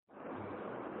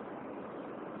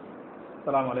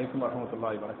அஸ்ஸலாமு அலைக்கும்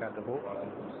வரஹ்மத்துல்லாஹி வபரகாத்துஹு.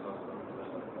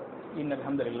 இன்னல்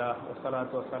ஹம்துலில்லாஹ்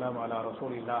வஸ்ஸலாத்து வஸ்ஸலாமு அலா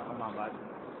ரசூலில்லாஹ் அம்மா பஅத்.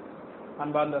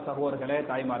 அன்பார்ந்த சகோதரர்களே,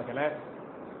 தாய்மார்களே,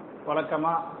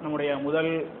 வழக்கமாக நம்முடைய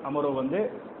முதல் அமர்வு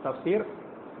தஃப்சீர்,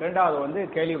 ரெண்டாவது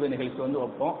கேள்வி நிகழ்ச்சி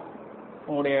வைப்போம்.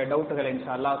 உங்களுடைய டவுட்டுகளை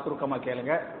இன்ஷா அல்லாஹ் சுருக்கமாக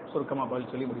கேளுங்க, சுருக்கமாக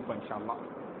பதில் சொல்லி முடிப்போம் இன்ஷா அல்லாஹ்.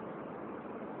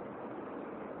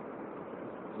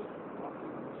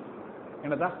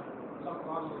 என்னதா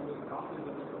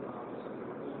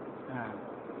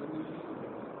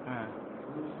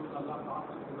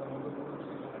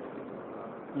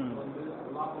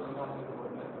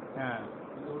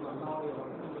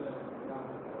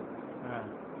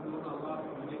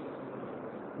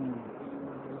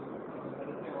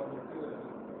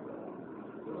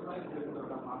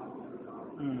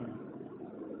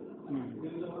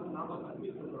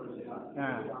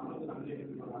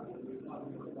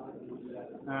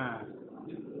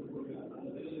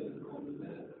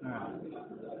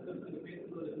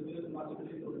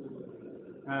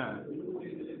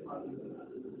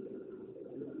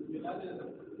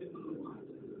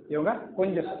இவங்க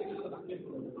கொஞ்சம்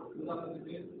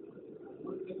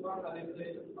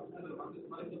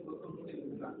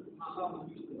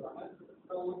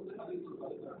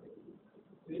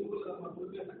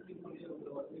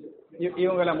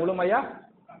இவங்களை முழுமையா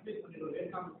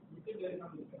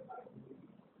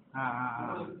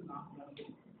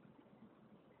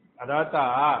அதாத்தா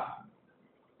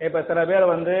இப்ப சில பேர்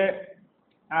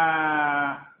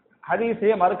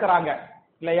ஹதீஸையே மறுக்கிறாங்க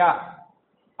இல்லையா?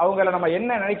 அவங்கள நம்ம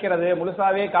என்ன நினைக்கிறது,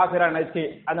 முழுசாவே காஃபிரா நினைச்சு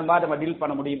அந்த மாதிரி நம்ம டீல்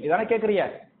பண்ண முடியும்? இதானே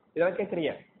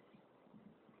கேட்கறிய?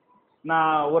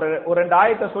 நான் ஒரு ரெண்டு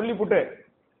ஆயத்தை சொல்லிப்புட்டு,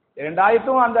 ரெண்டு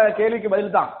ஆயத்தும் அந்த கேள்விக்கு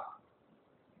பதில் தான்.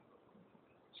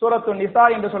 சூரத்து நிசா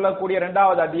என்று சொல்லக்கூடிய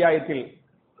 2வது அத்தியாயத்தில்,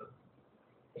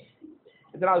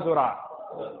 எத்தனாவது சூரா?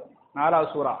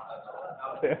 4வது சூரா.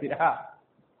 சரியா?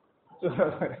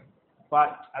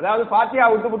 அதாவது ஃபாத்திஹா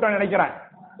விட்டுப்புட்டோம் நினைக்கிறேன்,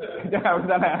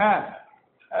 அப்படித்தானே?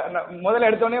 முதல்ல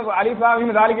எடுத்தோடனே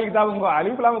அலிஃப்லாம் தாலிகல் கிதாபுங்க,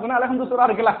 அலிஃப்லாம் அல்ஹம்து சூரா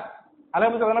இருக்குல்ல,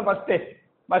 அல்ஹம்து சூரா ஃபர்ஸ்ட்,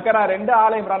 பக்கரா 2,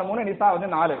 ஆல இம்ரான் 3, நிசா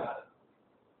 4.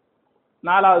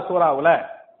 4வது சூராவுல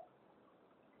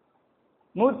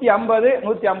 150,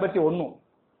 151.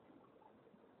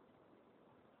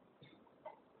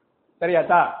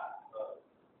 சரியாத்தா?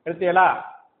 எடுத்தீங்களா?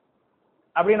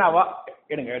 அப்படின்னா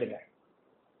எடுங்க.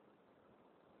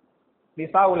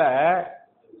 நிசாவுல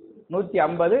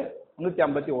 150,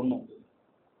 151.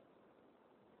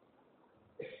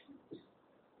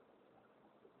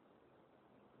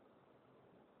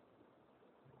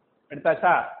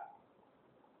 எடுத்தாச்சா?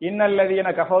 இன்னல்லதீன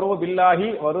கஃபரு பில்லாஹி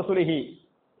வ ருசுலிஹி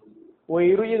வ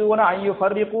யுரீதுன அன்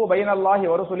யுஃபர்ரிகு பைனல்லாஹி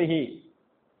வ ருசுலிஹி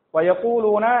வ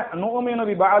யகூலுன நுஅமினு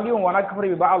பிபஅதி வ நக்ஃபுரு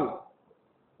பிபஅத்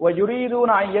வ யுரீதுன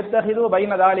அன் யத்தஹிது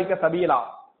பைன ذلك சபீலா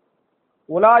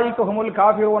உலாயிக ஹுமுல்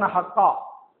காஃபிரூன ஹக்கா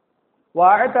வ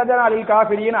அஅதனா லில்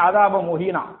காஃபிரீன அஸாப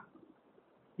முஹீனா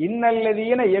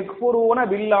இன்னல்லதீன யக்ஃபுரூன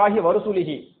பில்லாஹி வ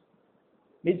ருசுலிஹி,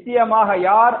 நிச்சயமாக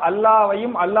யார்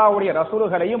அல்லாஹ்வையும் அல்லாஹ்வுடைய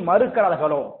ரசூல்களையும்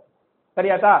மறுக்கிறார்களோ.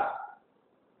 சரியாத்தா?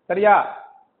 சரியா?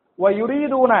 வ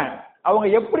யுரீதுன, அவங்க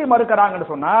எப்படி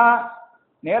மறுக்கிறாங்கன்னு சொன்னா,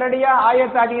 நேரடியா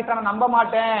ஆயத்த ஹதீஸ நான் நம்ப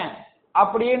மாட்டேன்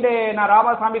அப்படின்னு நான்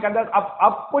ராமசாமி கந்த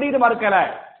அப்படின்னு மறுக்கல.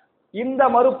 இந்த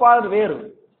மறுப்பாளர் வேறு.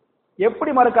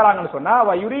 எப்படி மறுக்கிறாங்கன்னு சொன்னா,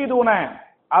 வ யுரீதுன,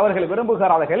 அவர்கள்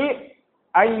விரும்புகிறார்கள்,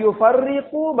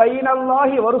 ஐயுஃபர்ரிகு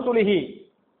பைனல்லாஹி வ ருசுலிஹி,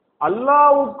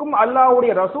 அல்லாஹ்வுக்கும்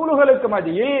அல்லாஹ்வுடைய ரசூலுகளுக்கு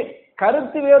மத்தியில்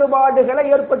கருத்து வேறுபாடுகளை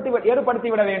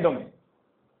ஏற்படுத்திவிட வேண்டும்.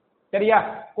 சரியா?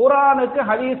 குர்ஆனுக்கு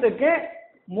ஹதீஸுக்கு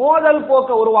மோதல் போக்க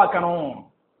உருவாக்கணும்.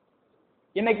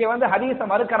 இன்னைக்கு ஹதீஸ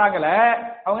மறுக்கிறாங்கல,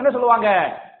 அவங்க என்ன சொல்லுவாங்க?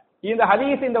 இந்த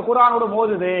ஹதீஸ் இந்த குர்ஆனோட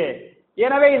மோதுது,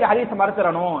 எனவே இந்த ஹதீஸ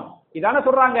மறுக்கிறணும், இதானே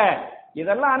சொல்றாங்க.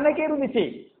 இதெல்லாம் அன்னைக்கே இருந்துச்சு.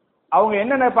 அவங்க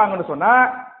என்ன நினைப்பாங்கன்னு சொன்னா,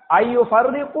 ஐயோ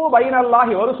ஃபர்ரிகு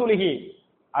பைனல்லாஹி வ ருசுலிஹி,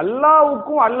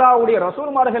 அல்லாஹ்வுக்கும் அல்லாஹ்வுடைய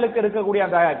ரசூல்மார்களுக்கு இருக்கக்கூடிய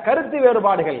அந்த கருத்து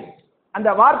வேறுபாடுகள், அந்த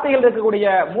வார்த்தைகள் இருக்கக்கூடிய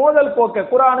மோதல் போக்க,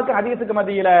 குர்ஆனுக்கு ஹதீஸுக்கு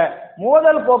மத்தியில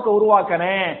மோதல் போக்க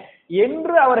உருவாக்கனே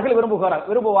என்று அவர்கள்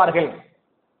விரும்புவார்கள்.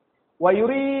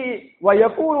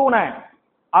 வயகூலுன,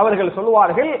 அவர்கள்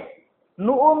சொல்வார்கள்,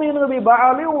 நுஅமினு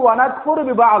பிபஅதி வ நக்ஃபுரு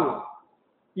பிபஅத்,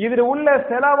 இதில் உள்ள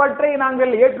சிலவற்றை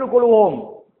நாங்கள் ஏற்றுக்கொள்வோம்,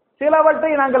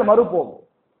 சிலவற்றை நாங்கள் மறுப்போம்.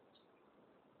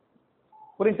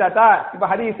 புரிஞ்சாத்தா? இப்ப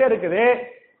ஹதீஸே இருக்குது,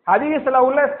 ஹதீஸ்ல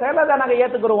உள்ள சிலதை நாங்க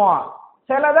ஏத்துக்கிறோம்,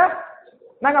 சிலதை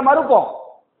நாங்க மறுப்போம்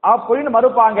அப்படின்னு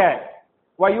மறுப்பாங்க.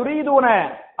 வயுரீதுன,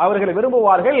 அவர்கள்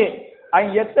விரும்புவார்கள், அன்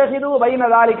யத்தஹிது பைன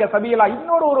ذلك சபீலா,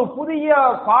 இன்னொரு ஒரு புதிய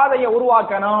பாதையை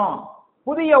உருவாக்கணும்,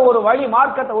 புதிய ஒரு வழி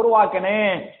மார்க்கத்தை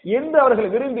உருவாக்கணும் என்று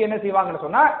அவர்கள் விரும்பி என்ன செய்வாங்கன்னு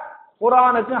சொன்னா,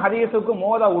 குர்ஆனுக்கும் ஹதீஸுக்கும்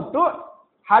மோத விட்டு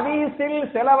ஹதீஸில்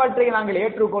சிலவற்றை நாங்கள்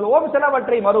ஏற்றுக்கொள்வோம்,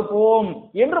 சிலவற்றை மறுப்போம்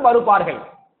என்று மறுப்பார்கள்.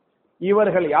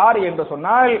 இவர்கள் யார் என்று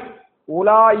சொன்னால்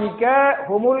உலாயிக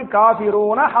ஹுமுல்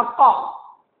காஃபிரூன ஹக்கா,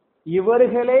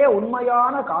 இவர்களே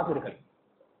உண்மையான காபிர்கள்.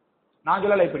 நான்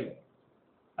சொல்லல, இப்படி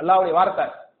அல்லாஹ்வுடைய வார்த்தை.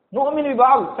 நுஅமினு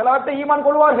பிபால், சிலவற்றை ஈமான்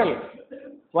கொள்வார்கள்.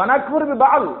 வனக்ஃபுரு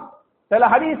பிபால், சில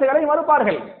ஹதீஸ்களை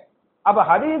மறுப்பார்கள். அப்ப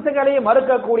ஹதீஸ்களை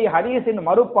மறுக்கக்கூடிய ஹதீஸின்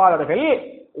மறுப்பாளர்கள்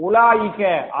உலாயிக,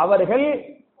 அவர்கள்,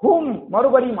 ஹும்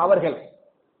மறுபடியும் அவர்கள்.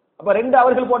 அப்ப ரெண்டு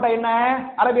அவர்கள் போட்டா என்ன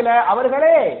அரபில?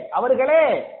 அவர்களே, அவர்களே,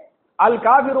 அல்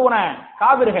காபிரூன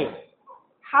காபிர்கள்,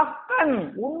 ஹக்கன்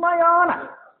உண்மையான,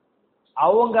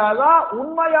 அவங்கதான்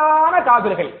உண்மையான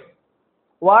காபிர்கள்.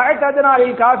 வஅதத்னா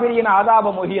லில் காஃபிரீன அஸாப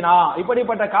முஹீனா,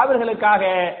 இப்படிப்பட்ட காபிர்களுக்காக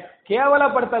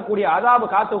கேவலப்படுத்தக்கூடிய அஸாபு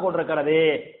காத்து கொண்டிருக்கிறது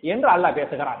என்று அல்லாஹ்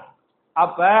பேசுகிறான்.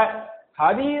 அப்ப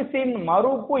ஹதீஸின்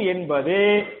மறுப்பு என்பது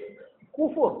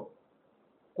குஃபுர்.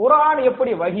 குர்ஆன்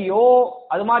எப்படி வஹியோ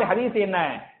அது மாதிரி ஹதீஸ் என்ன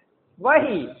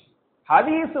வஹி.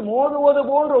 ஹதீஸ் மோதுவது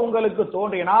போன்று உங்களுக்கு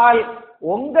தோன்றினால்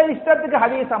உங்க இஷ்டத்துக்கு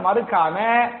ஹதீஸை மறுக்காம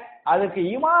அதுக்கு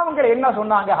இமாம்கள் என்ன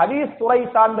சொன்னாங்க, ஹதீஸ் துறை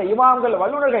சார்ந்த இமாம்கள்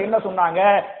வல்லுநர்கள் என்ன சொன்னாங்க,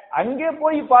 அங்கே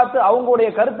போய் பார்த்து அவங்களுடைய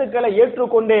கருத்துக்களை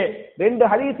ஏற்றுக்கொண்டு ரெண்டு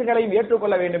ஹதீஸுகளையும்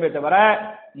ஏற்றுக்கொள்ள வேண்டுமே தவிர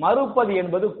மறுப்பது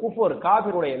என்பது குஃபுர்,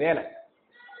 காபிருடைய வேலை.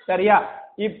 சரியா?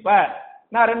 இப்ப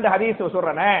நான் ரெண்டு ஹதீஸ்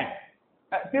சொல்றேனே,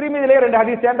 திருமதியிலே ரெண்டு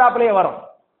ஹதீஸ் சேர்ந்தாப்பிலேயே வரும்.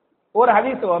 ஒரு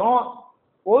ஹதீஸ் வரும்,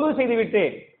 ஒது செய்து விட்டு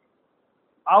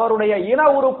அவருடைய இன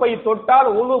உறுப்பை தொட்டால்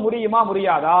ஒது முடியுமா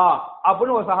முடியாதா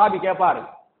அப்படின்னு ஒரு சஹாபி கேட்பாரு.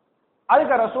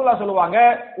 அதுக்கு ரசூலுல்லாஹ் சொல்லுவாங்க,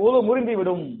 ஒது முறிந்து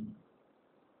விடும்.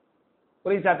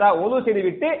 புரியுதா? ஒது செய்து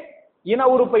விட்டு இன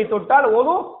உறுப்பை தொட்டால்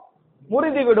ஒது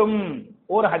முறிந்து விடும்,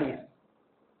 ஒரு ஹதீஸ்.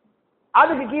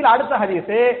 அதுக்கு கீழே அடுத்த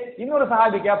ஹதீஸ் இன்னொரு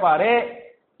சஹாபி கேட்பாரு,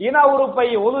 இன உறுப்பை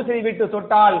ஒது செய்து விட்டு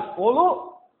தொட்டால் ஒது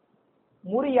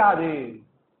முறியாது.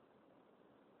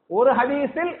 ஒரு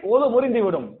ஹதீஸில் ஒது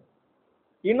முறிந்துவிடும்,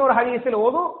 இன்னொரு ஹதீஸில்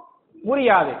ஒது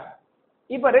முறியாது.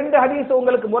 இப்ப ரெண்டு ஹதீஸ்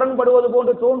உங்களுக்கு முரண்படுவது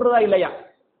போன்று தோன்றுதா இல்லையா?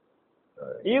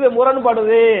 இது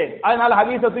முரண்படுது, அதனால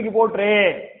ஹதீஸை தூக்கி போட்டு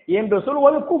என்று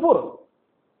சொல்வது குஃபுர்.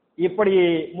 இப்படி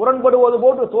முரண்படுவது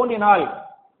போன்று தோன்றினால்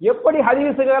எப்படி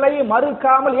ஹதீஸுகளை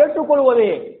மறுக்காமல் ஏற்றுக்கொள்வது?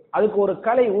 அதுக்கு ஒரு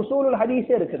கலை, உசூலுல்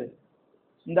ஹதீஸே இருக்குது.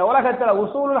 இந்த உலகத்துல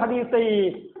உசூலுல் ஹதீஸை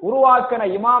உருவாக்கின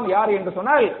இமாம் யார் என்று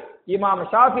சொன்னால் இமாம்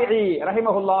ஷாஃபிஈ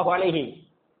ரஹிமஹுல்லாஹு அலைஹி.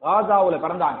 காசாவுல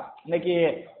பிறந்தாங்க. இன்னைக்கு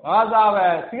காசாவை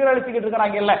சீரழிச்சுக்கிட்டு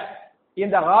இருக்கிறாங்க இல்ல,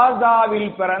 இந்த காசாவில்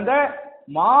பிறந்த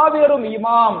மாபெரும்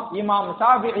இமாம் இமாம்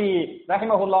ஷாஃபிஈ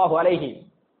ரஹிமஹுல்லாஹு அலைஹி.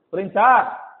 புரிஞ்சா?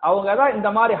 அவங்க தான் இந்த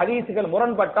மாதிரி ஹதீஸுகள்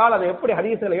முரண்பட்டால் அதை எப்படி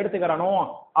ஹதீஸுகளை எடுத்துக்கிறணும்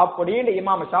அப்படின்னு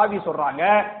இமாம் ஷாஃபி சொல்றாங்க.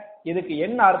 இதுக்கு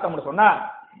என்ன அர்த்தம்னு சொன்னா,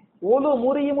 ஒது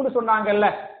முறியும்னு சொன்னாங்கல்ல,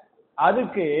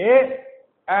 அதுக்கு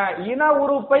இன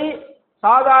உறுப்பை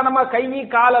சாதாரணமா கை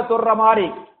கால தொடுற மாதிரி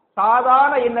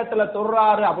சாதாரண எண்ணத்துல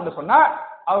தொடுறாரு அப்படின்னு சொன்னா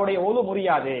அவருடைய ஒது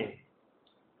முறியாது.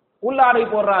 உள்ளாடை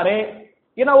போடுறாரு,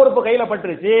 இன உறுப்பு கையில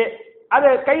பட்டுருச்சு, அது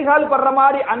கை கால் படுற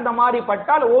மாதிரி அந்த மாதிரி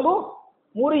பட்டால் ஒது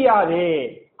முறியாது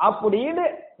அப்படின்னு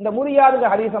இந்த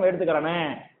முறியாதுங்க ஹதீஸம் எடுத்துக்கிறேன்.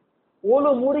 ஒது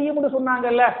முறியும்னு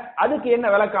சொன்னாங்கல்ல, அதுக்கு என்ன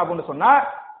விளக்கம் அப்படின்னு சொன்னா,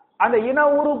 அந்த இன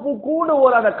உறுப்பு கூட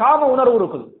ஒரு அந்த காம உணர்வு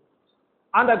இருக்குது,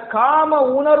 அந்த காம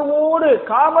உணர்வோடு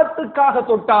காமத்துக்காக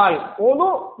தொட்டால் ஒது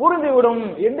முறிந்துவிடும்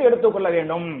என்று எடுத்துக்கொள்ள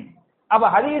வேண்டும். அப்ப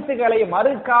ஹதீஸுகளை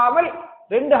மறுக்காமல்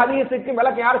ரெண்டு ஹதீஸுக்கு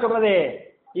விளக்கம் யார் சொல்றது?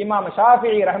 இமாம்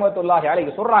ஷாஃபிஈ ரஹ்மத்துல்லாஹி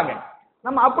அலைஹி சொல்றாங்க.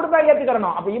 நம்ம அப்படித்தான்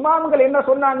ஏத்துக்கிறோம். அப்ப இமாம்கள் என்ன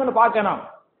சொன்னாங்கன்னு பார்க்கணும்.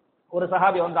 ஒரு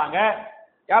சஹாபி வந்தாங்க,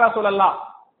 யார சொல்லலாம்,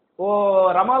 ஓ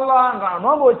ரமலான்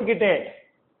நோன்பு வச்சுக்கிட்டு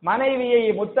மனைவியை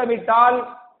முத்தமிட்டால்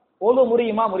ஒது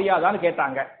முறியுமா முடியாதான்னு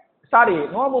கேட்டாங்க. சாரி,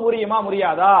 நோம்பு முறியுமா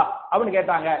முடியாதா அப்படின்னு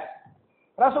கேட்டாங்க.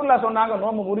 ரசூலுல்லாஹ் சொன்னாங்க,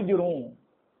 நோம்பு முறிஞ்சிரும்,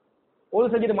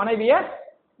 ஒது செஞ்சுட்டு மனைவிய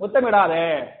முத்தமிடாத,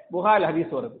 புகாரில்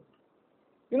ஹதீஸ் வருது.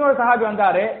 இன்னொரு சஹாபி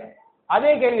வந்தாரு,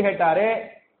 அதே கேள்வி கேட்டாரு,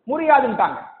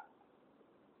 முறியாதுன்ட்டாங்க.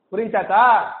 புரிஞ்சாத்தா?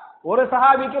 ஒரு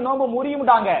சஹாபிக்கு நோம்பு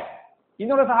முறியும்ட்டாங்க,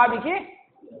 இன்னொரு சஹாபிக்கு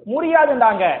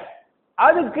முறியாதுன்றாங்க.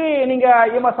 அதுக்கு நீங்க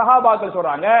சஹாபாக்கள்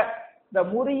சொல்றாங்க, இந்த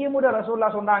முறியுமுட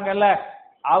ரசூலுல்லாஹ் சொன்னாங்கல்ல,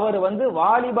 அவர்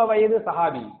வாலிப வயது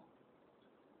சஹாபி,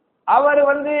 அவர்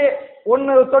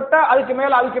ஒன்னு தொட்டா அதுக்கு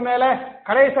மேல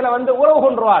கடைசியில உறவு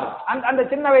கொண்டுருவார். அந்த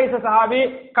சின்ன வயசு சஹாபி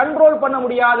கண்ட்ரோல் பண்ண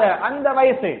முடியாத அந்த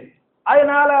வயசு,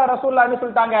 அதனால ரசூலுல்லாஹ் என்ன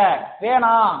சொல்லிட்டாங்க,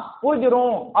 வேணாம்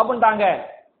பூஜிரும் அப்படின்ட்டாங்க.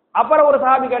 அப்புறம் ஒரு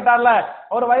சஹாபி கேட்டார்ல,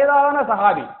 ஒரு வயதான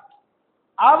சஹாபி,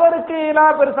 அவருக்கு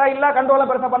எல்லாம் பெருசா இல்ல, கண்ட்ரோல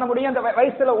பெருசா பண்ண முடியும் அந்த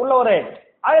வயசுல உள்ளவரு,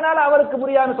 அதனால அவருக்கு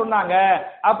முடியாதுன்னு சொன்னாங்க.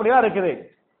 அப்படிதான் இருக்குது.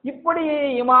 இப்படி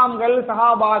இமாம்கள்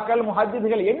சஹாபாக்கள்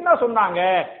முஹத்திஸ்கள் என்ன சொன்னாங்க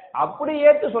அப்படி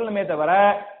ஏத்து சொல்லுமே தவிர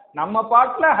நம்ம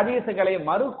பாட்டுல ஹதீஸுகளை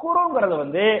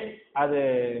மறுக்கிறோங்கிறது அது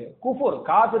குஃபுர்,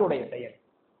 காபிருடைய செயல்.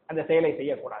 அந்த செயலை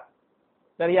செய்யக்கூடாது.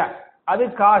 சரியா?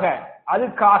 அதுக்காக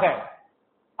அதுக்காக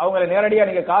அவங்களை நேரடியா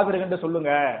நீங்க காபிர்ன்னு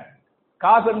சொல்லுங்க,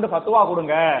 காபிர்ன்னு ஃபத்வா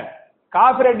கொடுங்க,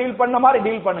 காபிரை டீல் பண்ண மாதிரி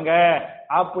டீல் பண்ணுங்க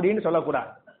அப்படின்னு சொல்லக்கூடாது.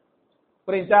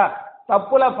 புரியுதா?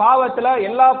 தப்புல பாவத்துல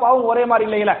எல்லா பாவம் ஒரே மாதிரி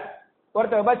இல்லையில.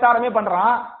 ஒருத்தர் விபச்சாரமே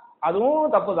பண்றான்,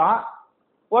 அதுவும் தப்பு தான்.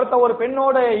 ஒருத்த ஒரு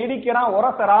பெண்ணோட இடிக்கிறான்,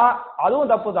 உரசறான்,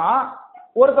 அதுவும் தப்பு தான்.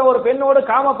 ஒருத்த ஒரு பெண்ணோடு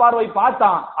காம பார்வை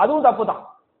பார்த்தான், அதுவும் தப்பு தான்.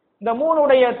 இந்த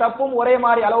மூணுடைய தப்பும் ஒரே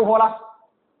மாதிரி அளவுகோலா?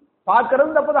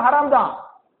 பார்க்கறது தப்பு தான், ஹராம் தான்.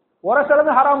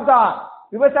 உரசறது ஹராம் தான்,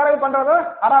 விபச்சாரம் பண்றது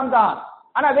ஹராம் தான்.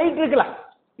 ஆனா வெயிட் இருக்குல்ல,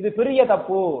 இது பெரிய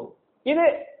தப்பு, இது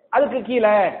அதுக்கு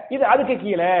கீழே, இது அதுக்கு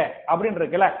கீழே அப்படின்னு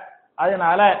இருக்குல்ல.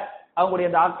 அதனால அவங்களுடைய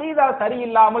இந்த அகீதா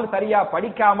சரியில்லாமல் சரியா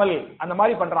படிக்காமல் அந்த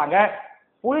மாதிரி பண்றாங்க.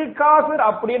 புல் காஃபிர்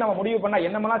அப்படின்னு நம்ம முடிவு பண்ணா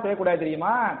என்னமெல்லாம் செய்யக்கூடாது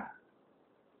தெரியுமா?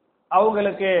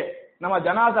 அவங்களுக்கு நம்ம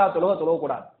ஜனாசா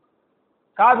தொழுவக்கூடாது.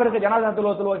 காபிருக்கு ஜனாசா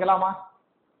தொழுவ வைக்கலாமா?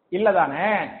 இல்லதானே,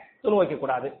 தொழுவ வைக்க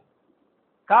கூடாது.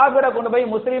 காபிரை கொண்டு போய்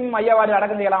முஸ்லீம் ஐயாவாடி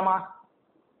அடக்கம் செய்யலாமா?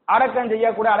 அடக்கம்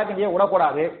செய்யக்கூட, அடக்கம் செய்ய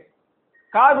விடக்கூடாது.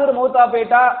 காபிர் மௌத்தா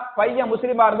போயிட்டா பையன்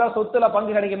முஸ்லீமா இருந்தா சொத்துல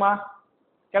பங்கு கிடைக்குமா?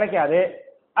 கிடைக்காது.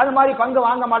 அது மாதிரி பங்கு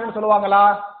வாங்க மாட்டேன்னு சொல்லுவாங்களா?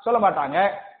 சொல்ல மாட்டாங்க.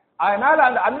 அதனால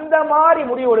அந்த மாதிரி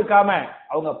முடிவு எடுக்காம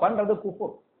அவங்க பண்றது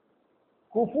குஃபுர்.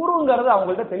 குஃபுருங்கிறது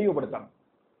அவங்கள்ட்ட தெளிவுபடுத்தணும்.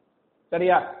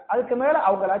 சரியா? அதுக்கு மேல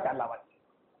அவங்களாச்சும் அல்லாஹ்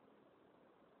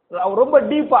ரொம்ப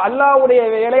டீப்பா அல்லாஹ்வுடைய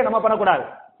வேலையை நம்ம பண்ணக்கூடாது.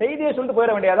 செய்தியை சொல்லிட்டு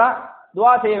போயிட வேண்டியதான்,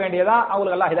 துவா செய்ய வேண்டியதான்,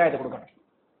 அவங்களுக்கு எல்லாம் ஹிதாயத்தை கொடுக்கணும்.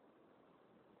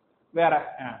 வேற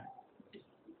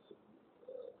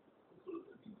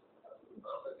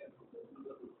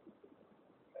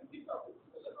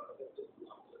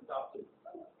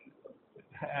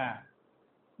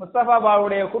முஸ்தபா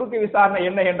பாவுடைய குறுக்கு விசாரணை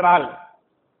என்ன என்றால்,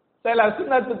 சில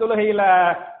சுன்னத்து தொழுகையில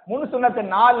முன் சுன்னத்து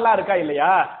 4 இருக்கா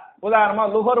இல்லையா? உதாரணமா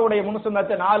லுஹருடைய முன்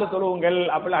சுன்னத்து 4 தொழுவுங்கள்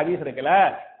அப்படின்னு ஹதீஸ் இருக்குல்ல.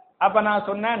 அப்ப நான்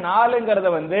சொன்னேன் 4ங்கிறத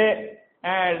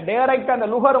டைரக்டா அந்த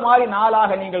லுஹர் மாதிரி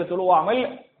 4ஆக நீங்கள் தொழுவாமல்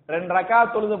 2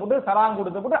 ரக்காத் தொழுது போட்டு சலாம்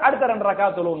கொடுத்து போட்டு அடுத்த 2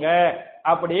 ரக்காத் தொழுவுங்க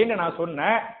அப்படின்னு நான்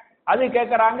சொன்னேன். அது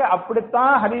கேட்கறாங்க,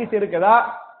 அப்படித்தான் ஹதீஸ் இருக்குதா,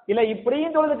 இல்ல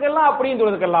இப்படியும் தொழுதுக்கலாம் அப்படியும்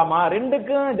தொழுதுக்கலாமா,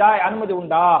 ரெண்டுக்கும் அனுமதி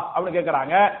உண்டா அப்படின்னு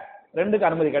கேட்கறாங்க. ரெண்டுக்கும்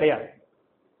அனுமதி கிடையாது.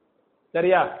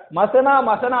 சரியா?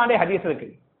 மசனானே ஹதீஸ் இருக்கு.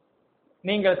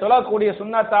 நீங்கள் தொழக்கூடிய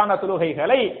சுன்னத்தான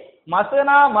தொழுகைகளை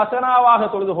மசனாவாக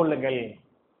தொழுது கொள்ளுங்கள்.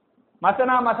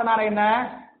 மசனான என்ன?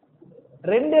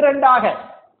 2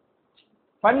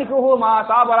 பன்னிகுஹு மா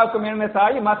சாபரக்கும் என்ன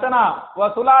சாய் மசனா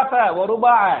வ சுலாச வ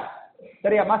ருபா.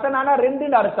 சரியா? மசனானா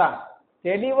 2ன்னு அர்த்தம்.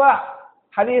 தெளிவா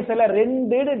ஹதீஸ்ல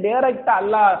 2 டைரக்டா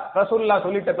அல்லாஹ் ரசூலுல்லாஹ்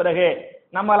சொல்லிட்ட பிறகு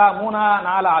நம்மளா 3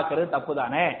 4 ஆக்குறது தப்பு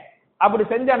தானே? அப்படி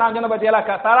செஞ்சா நான் சொன்ன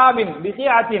பத்தியெல்லாம் சராபின்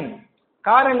பிஹியாத்தின்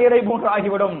காரல் இறை 3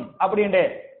 ஆகிவிடும் அப்படின்ட்டு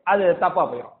அது தப்பா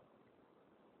போயிடும்.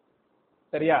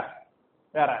 சரியா?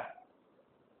 வேற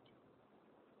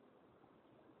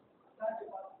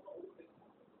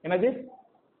என்னது?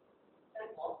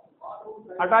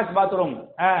 Attach bathroom.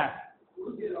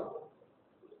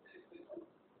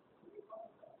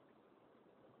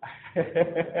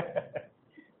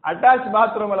 அட்டாச்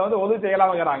பாத்ரூம்ல ஒது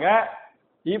செய்யலாம்ங்கிறாங்க.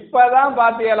 இப்பதான்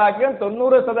பாத்தியலாக்கு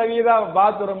 90%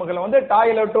 பாத்ரூம்கள்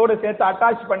டாய்லெட்டோடு சேர்த்து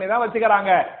அட்டாச் பண்ணி தான்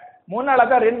வச்சுக்கிறாங்க. முன்னால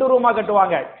தான் 2 ரூமா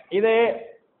கட்டுவாங்க. இது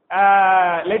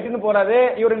லெட்டின் போறது,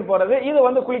 யூரின் போறது,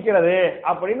 இது குளிக்கிறது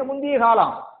அப்படின்னு முந்தைய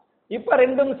காலம். இப்ப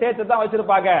 2ம் சேர்த்து தான்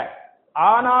வச்சிருப்பாங்க.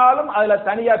 ஆனாலும் அதுல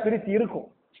தனியா பிரிச்சு இருக்கும்.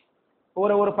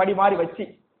 ஒரு படி மாதிரி வச்சு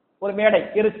ஒரு மேடை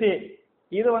இருச்சு.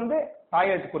 இது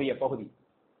டாய்லெட்டுக்குரிய பகுதி,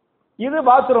 இது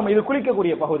பாத்ரூம், இது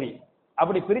குளிக்கக்கூடிய பகுதி.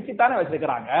 அப்படி பிரிச்சு தானே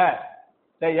வச்சிருக்கிறாங்க.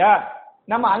 சரியா?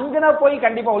 நம்ம அங்கன போய்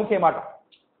கண்டிப்பா ஒழு செய்ய மாட்டோம்.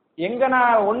 எங்க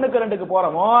நான் 1க்கு 2க்கு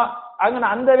போறோமோ அங்க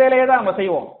அந்த வேலையை தான் நம்ம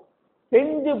செய்வோம்.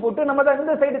 செஞ்சு போட்டு நம்ம தான்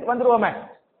இந்த சைடு வந்துருவோமே.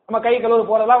 நம்ம கை கழுவு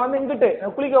போறதெல்லாம் இங்கிட்டு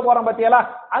குளிக்க போறோம் பத்தியெல்லாம்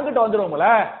அங்கிட்டு வந்துருவோம்ல.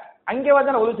 அங்கே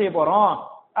ஒழு செய்ய போறோம்.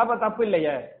 அப்ப தப்பு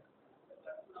இல்லையே.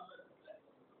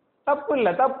 தப்பு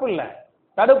இல்ல.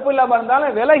 தடுப்பு இல்லாம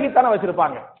இருந்தாலும் விலகித்தானே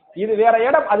வச்சிருப்பாங்க. இது வேற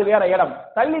இடம், அது வேற இடம்,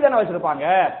 தள்ளி தானே வச்சிருப்பாங்க.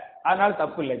 அதனால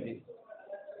தப்பு இல்லை. ஜி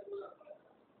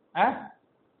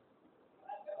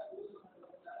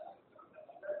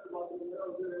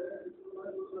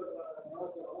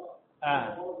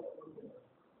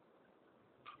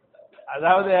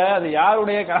அதாவது அது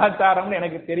யாருடைய கலாச்சாரம்னு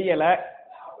எனக்கு தெரியல.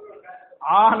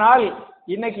 ஆனால்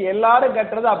இன்னைக்கு எல்லாரும்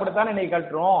கட்டுறது அப்படித்தானே இன்னைக்கு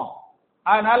கட்டுறோம்.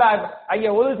 அதனால அங்க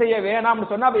ஒழு செய்ய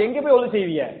வேணாம்னு சொன்னா அப்ப எங்க போய் ஒழு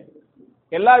செய்வீங்க?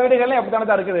 எல்லா வீடுகள்லயும் அப்படித்தானே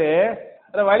தான் இருக்குது.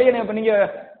 வழியை இப்ப நீங்க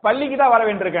பள்ளிக்கு தான் வர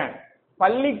வேண்டியிருக்கேன்.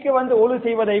 பள்ளிக்கு ஒழு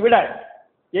செய்வதை விட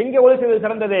எங்க ஒழு செய்வது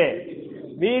சிறந்தது?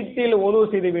 வீட்டில் ஒழு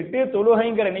செய்து விட்டு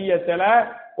தொழுகைங்கிற நியத்துல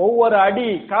ஒவ்வொரு அடி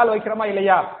கால் வைக்கிறோமா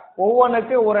இல்லையா,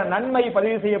 ஒவ்வொன்றுக்கு ஒரு நன்மை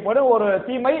பதிவு செய்யப்படும், ஒரு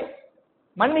தீமை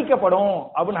மன்னிக்கப்படும்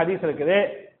அப்படின்னு ஹதீஸ் இருக்குது.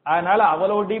 அதனால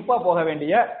அவ்வளவு டீப்பா போக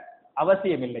வேண்டிய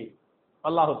அவசியம் இல்லை.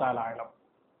 அல்லாஹு தஆலா அலம்.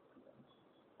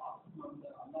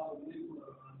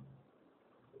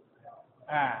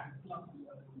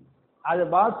 அது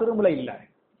பாத்ரூம்ல இல்ல,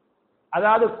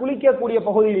 அதாவது குளிக்கக்கூடிய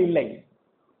பகுதியில் இல்லை.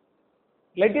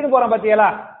 லெட்டின் போறோம் பத்தியலா,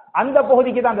 அந்த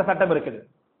பகுதிக்கு தான் அந்த சட்டம் இருக்குது.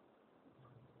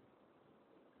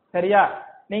 சரியா?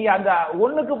 நீங்க அந்த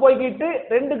 1க்கு போய்கிட்டு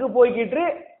 2க்கு போய்கிட்டு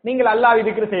நீங்கள் அல்லாஹ்வை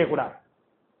திக்ர் செய்யக்கூடாது.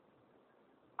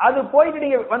 அது போயிட்டு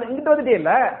நீங்க இங்கிட்டு வந்துட்டே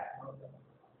இல்ல.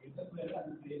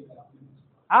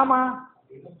 ஆமா,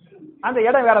 அந்த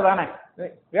இடம் வேற தானே,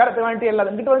 வேறத்து வந்துட்டு இல்ல,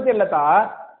 இங்கிட்டு வந்துட்டு இல்லத்தா,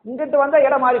 இங்கிட்டு வந்தா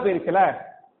இடம் மாறி போயிருச்சுல.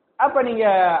 அப்ப நீங்க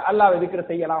அல்லாஹ்வை திக்ர்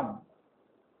செய்யலாம்,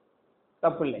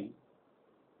 தப்பு இல்லை.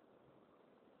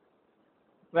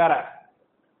 வேற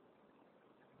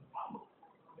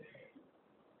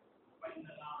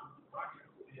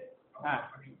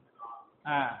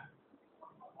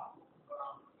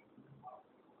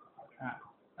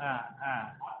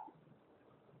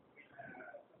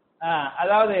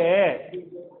அதாவது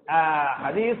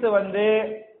ஹதீஸ்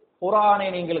குர்ஆனை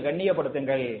நீங்கள்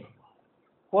கண்ணியப்படுத்துங்கள்,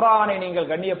 குர்ஆனை நீங்கள்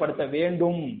கண்ணியப்படுத்த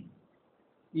வேண்டும்.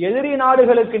 எதிரி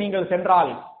நாடுகளுக்கு நீங்கள்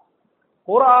சென்றால்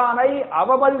குர்ஆனை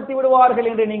அவமதித்து விடுவார்கள்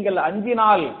என்று நீங்கள்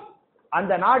அஞ்சினால்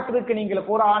அந்த நாட்டிற்கு நீங்கள்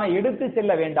குர்ஆனை எடுத்து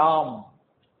செல்ல வேண்டாம்.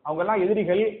 அவங்க எல்லாம்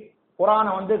எதிரிகள்,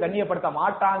 குர்ஆனை கண்ணியப்படுத்த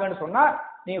மாட்டாங்கன்னு சொன்னா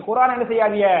நீங்க குர்ஆனை என்ன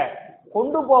செய்யாதீங்க,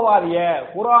 கொண்டு போவாதிய.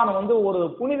 குர்ஆன் ஒரு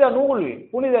புனித நூல்,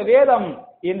 புனித வேதம்.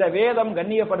 இந்த வேதம்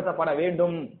கண்ணியப்படுத்தப்பட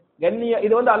வேண்டும்.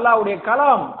 இது அல்லாஹ்வுடைய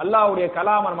கலாம், அல்லாஹ்வுடைய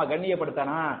கலாம் நம்ம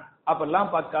கண்ணியப்படுத்தனா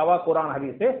அப்பெல்லாம் பக்காவா குர்ஆன்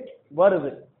ஹதீஸ்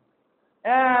வருது.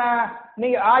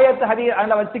 நீங்க ஆயத்து ஹதீஸ்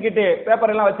அதுல வச்சுக்கிட்டு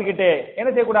பேப்பர் எல்லாம் வச்சுக்கிட்டு என்ன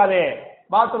செய்யக்கூடாது,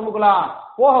 பாத்ரூமுக்குலாம்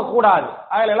போக கூடாது,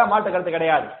 அதுல எல்லாம் மாற்று கருத்து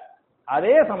கிடையாது.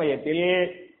 அதே சமயத்தில்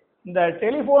இந்த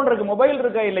டெலிபோன் இருக்கு, மொபைல்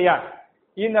இருக்கு இல்லையா,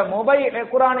 இந்த மொபைல்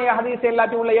குர்ஆனை ஹதீஸ்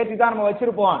எல்லாத்தையும் உள்ள ஏற்றி தான் நம்ம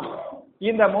வச்சிருப்போம்.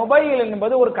 இந்த மொபைல்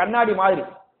என்பது ஒரு கண்ணாடி மாதிரி,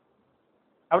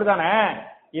 அப்படித்தானே?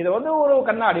 இது ஒரு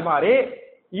கண்ணாடி மாதிரி,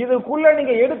 இதுக்குள்ள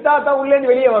நீங்க எடுத்தா தான் உள்ள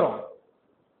இருந்து வெளியே வரும்.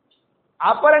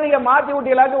 அப்புறம் நீங்க மாத்தி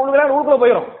விட்டு எல்லாத்தையும் உள்ள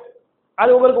போயிடும்,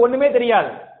 அது உங்களுக்கு ஒண்ணுமே தெரியாது.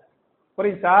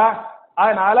 புரியுதா?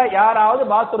 அதனால யாராவது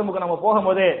பாத்ரூமுக்கு நம்ம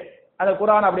போகும்போது அந்த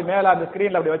குர்ஆன் அப்படி மேல அந்த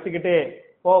ஸ்கிரீன்ல அப்படி வச்சுக்கிட்டு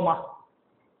போமா,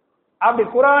 அப்படி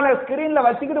குர்ஆனை ஸ்கிரீன்ல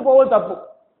வச்சுக்கிட்டு போவது தப்பு.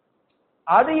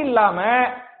 அது இல்லாம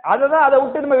அதை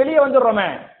விட்டு நம்ம வெளியே வந்துடுறோமே,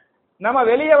 நம்ம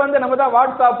வெளியே நம்ம தான்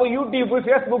வாட்ஸ்அப், யூடியூப்,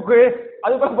 ஃபேஸ்புக்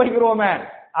அதுக்குள்ள போய்க்கிறோமே,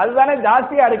 அதுதானே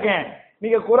ஜாஸ்தியா இருக்கேன்.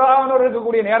 நீங்க குர்ஆனோட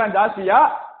இருக்கக்கூடிய நேரம் ஜாஸ்தியா,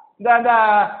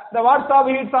 இந்த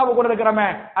வாட்ஸ்அப் ஹீட்ஸ்அப் கூட இருக்கிறோமே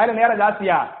அதுல நேரம்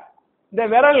ஜாஸ்தியா, இந்த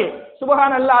விரல்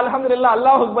சுப்ஹானல்லாஹ் அல்ஹம்துலில்லாஹ்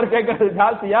அல்லாஹ் அக்பர் கேட்கறது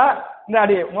ஜாஸ்தியா, இந்த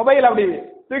அடி மொபைல் அப்படி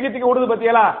தூக்கி தூக்கி விடுது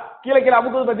பத்தியலா, கீழே கீழே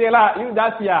அமுக்குது பத்தியலா, இது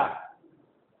ஜாஸ்தியா?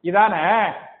 இதானே?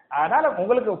 அதனால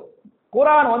உங்களுக்கு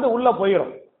குர்ஆன் உள்ள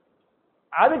போயிடும்.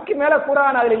 அதுக்கு மேல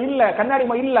குர்ஆன் அதுல இல்ல, கண்ணாடி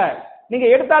இல்ல, நீங்க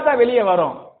எடுத்தா தான் வெளியே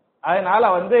வரும். அதனால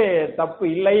தப்பு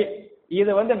இல்லை.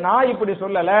 இது நான் இப்படி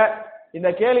சொல்லல. இந்த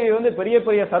கேள்வி பெரிய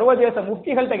பெரிய சர்வதேச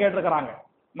முஃப்திகள்கிட்ட கேட்டிருக்கிறாங்க.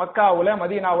 மக்காவுல,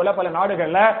 மதீனாவுல, பல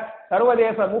நாடுகள்ல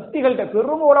சர்வதேச முஃப்திகள்கிட்ட,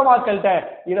 பெரும் உலமாக்கள்கிட்ட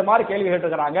இத மாதிரி கேள்வி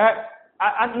கேட்டிருக்கிறாங்க.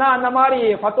 நான் அந்த மாதிரி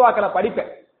ஃபத்வாக்களை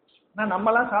படிப்பேன்.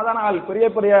 நம்மலாம் சாதாரண ஆள், பெரிய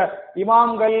பெரிய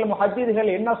இமாம்கள்,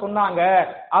 முஹத்திஸ்கள் என்ன சொன்னாங்க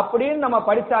அப்படின்னு நம்ம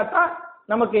படிச்சாதான்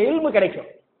நமக்கு இல்மு கிடைக்கும்.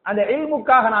 அந்த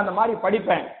இல்முக்காக நான் அந்த மாதிரி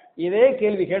படிப்பேன். இதே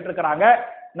கேள்வி கேட்டிருக்கிறாங்க.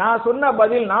 நான்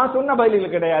சொன்ன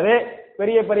பதில் கிடையாது.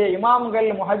 பெரிய பெரிய இமாம்கள்,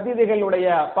 முஹத்திஸ்களுடைய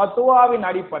ஃபத்வாவின்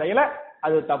அடிப்படையில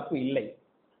அது தப்பு இல்லை.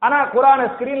 ஆனா குர்ஆனை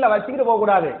ஸ்கிரீன்ல வச்சுக்கிட்டு போக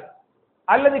கூடாது,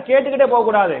 அல்லது கேட்டுக்கிட்டே போக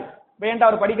கூடாது. வேண்டாம்,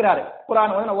 அவர் படிக்கிறாரு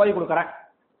குர்ஆன் நான் ஓதி கொடுக்குறேன்.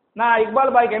 நான்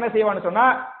இக்பால் பாய்க்கு என்ன செய்வான்னு சொன்னா,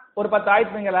 ஒரு 10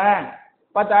 ஆயத்துங்களேன்,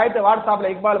 10 ஆயத்து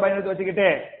வாட்ஸ்அப்ல இக்பால் பாய் எடுத்து வச்சுக்கிட்டு,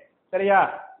 சரியா,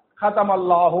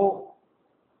 ஹதமல்லாஹு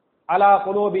அலா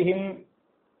குலூபிஹிம்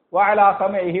வ அலா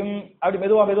சமஇஹிம் அப்படி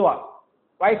மெதுவா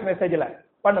வாய்ஸ் மெசேஜ்ல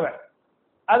பண்ணுவேன்.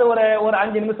 அது ஒரு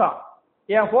 5 நிமிஷம்.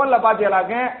 என் போன்ல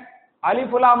பாத்தீங்களாக்க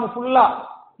அலிஃப் லாம் ஃபுல்லா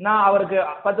நான் அவருக்கு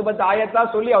 10 ஆயத்தா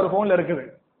சொல்லி அவர் போன்ல இருக்குது.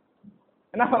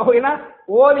 என்ன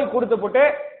ஓதி கொடுத்து போட்டு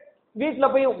வீட்டுல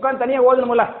போய் உட்கார்ந்து தனியா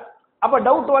ஓதணும்ல, அப்ப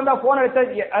டவுட் வந்தா போன் எடுத்தா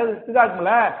அது இதா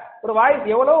இருக்கும்ல, ஒரு வாய்ஸ்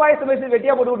எவ்வளவு வாய்ஸ் மெசேஜ்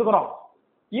வெட்டியா போட்டு விட்டுக்கிறோம்.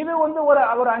 இது ஒரு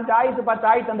 5 ஆயத்து 10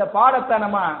 ஆயத்து அந்த பாடத்தை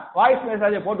நம்ம வாய்ஸ்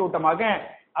மெசேஜை போட்டு விட்டோமாக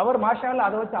அவர் மாஷா அல்லாஹ்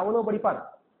அதை வச்சு அவ்வளவு படிப்பார்.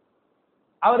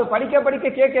 அவர் படிக்க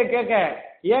படிக்க கேட்க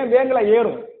ஏன் பேங்க்ல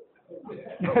ஏறும்,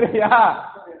 சரியா?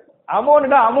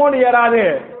 அமௌண்ட் ஏறாது,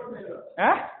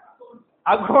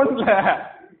 அக்கௌண்ட்ல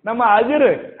நம்ம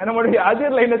நம்மளுடைய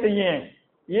அஜிர்ல என்ன செய்யும்,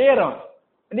 ஏறும்.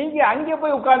 நீங்க அங்கே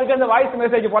போய் உட்கார்ந்துட்டு அந்த வாய்ஸ்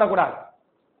மெசேஜ் போடக்கூடாது.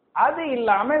 அது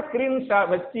இல்லாம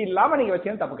ஸ்கிரீன்ஷாட் வச்சு இல்லாம நீங்க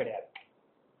வச்சு தப்பு கிடையாது,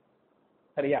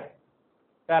 சரியா?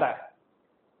 வேற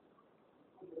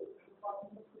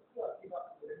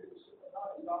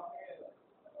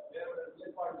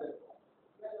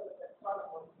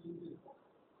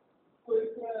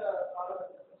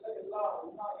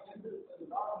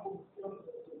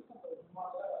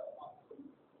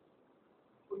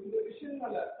இந்த விஷயம்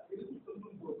பிரிவினரை எடுத்து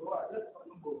சொல்லும் போதோ அட்ரஸ்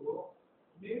பண்ணும் போதோ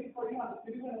மேற்படியும் அந்த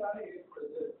பிரிவினரான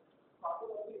ஏற்படுது.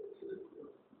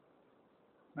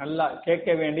 நல்லா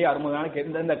கேட்க வேண்டிய அருமையான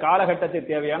இந்த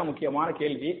காலகட்டத்துக்கு தேவையான முக்கியமான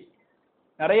கேள்வி.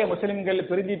 நிறைய முஸ்லிம்கள்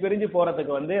பிரிஞ்சு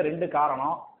போறதுக்கு ரெண்டு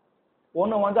காரணம்.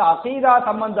 ஒண்ணு அகீதா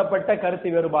சம்பந்தப்பட்ட கருத்து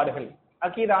வேறுபாடுகள்.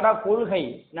 அகீதானா கொள்கை,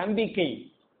 நம்பிக்கை,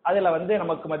 அதுல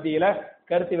நமக்கு மத்தியில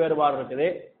கருத்து வேறுபாடு இருக்குது.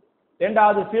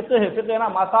 ரெண்டாவது ஃபிக்ஹ்னா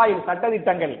மசாயில்,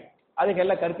 சட்டதிட்டங்கள்,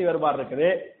 அதுக்கெல்லாம் கருத்து வேறுபாடு இருக்குது.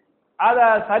 அதை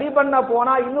சரி பண்ண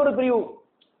போனா இன்னொரு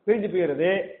பிரிஞ்சு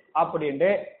போயிருது.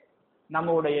 அப்படின்ட்டு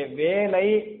நம்மளுடைய வேலை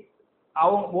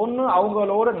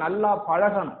அவங்களோடு நல்லா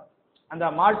பழகணும். அந்த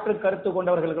மாற்று கருத்து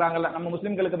கொண்டவர்கள் இருக்கிறாங்கல்ல, நம்ம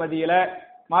முஸ்லிம்களுக்கு மத்தியில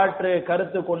மாற்று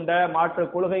கருத்து கொண்ட மாற்று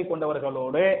கொள்கை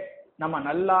கொண்டவர்களோடு நம்ம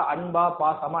நல்லா அன்பா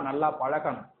பாசமா நல்லா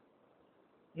பழகணும்.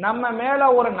 நம்ம மேல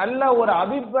ஒரு நல்ல ஒரு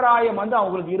அபிப்பிராயம்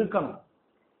அவங்களுக்கு இருக்கணும்.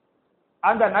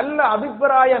 அந்த நல்ல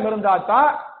அபிப்பிராயம் இருந்தா தான்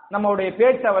நம்மளுடைய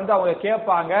பேச்சை அவங்க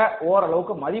கேட்பாங்க,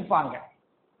 ஓரளவுக்கு மதிப்பாங்க.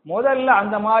 முதல்ல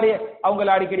அந்த மாதிரி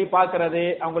அவங்கள அடிக்கடி பார்க்கறது,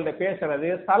 அவங்கள்ட்ட பேசுறது,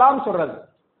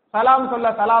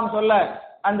 சலாம் சொல்ல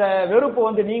அந்த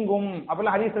வெறுப்பு நீங்கும்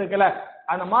அப்படிலாம் ஹதீஸ் இருக்குல்ல.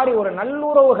 அந்த மாதிரி ஒரு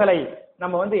நல்லுறவுகளை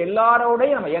நம்ம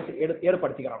எல்லாரோடையும் நம்ம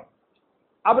ஏற்படுத்திக்கிறோம்.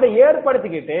 அப்படி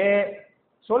ஏற்படுத்திக்கிட்டு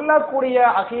சொல்லக்கூடிய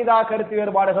அகீதா கருத்து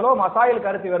வேறுபாடுகளோ மசாயில்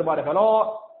கருத்து வேறுபாடுகளோ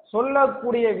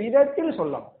சொல்லக்கூடிய விதத்தில்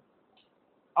சொல்லணும்.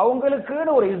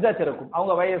 அவங்களுக்குன்னு ஒரு இஸ்ஸத் இருக்கும்.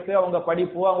 அவங்க வயசு, அவங்க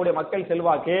படிப்பு, அவங்களுடைய மக்கள்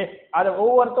செல்வாக்கு, அது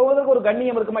ஒவ்வொருத்தவங்களுக்கு ஒரு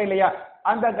கண்ணியம் இருக்குமா இல்லையா?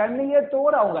 அந்த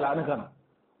கண்ணியத்தோடு அவங்களை அணுகணும்.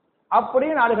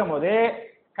 அப்படின்னு அணுகும் போது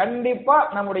கண்டிப்பா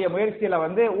நம்முடைய முயற்சியில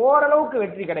ஓரளவுக்கு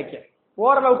வெற்றி கிடைக்கும்.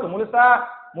 ஓரளவுக்கு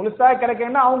முழுசா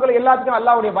கிடைக்கும்னா அவங்களுக்கு எல்லாத்துக்கும்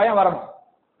அல்லாஹ்வுடைய பயம் வரணும்,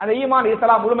 அந்த ஈமான்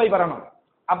இஸ்லாம் முழுமை பெறணும்.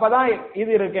 அப்பதான்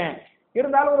இது இருக்கேன்.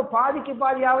 இருந்தாலும் ஒரு பாதிக்கு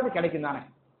பாதியாவது கிடைக்கும் தானே,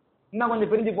 இன்னும்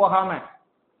கொஞ்சம் பிரிஞ்சு போகாம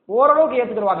ஓரளவுக்கு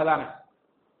ஏத்துக்கிடுவாங்க தானே.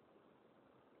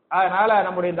 அதனால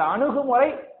நம்முடைய இந்த அணுகுமுறை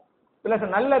பிளஸ்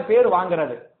நல்ல பேர்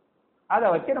வாங்குறது, அதை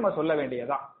வச்சு நம்ம சொல்ல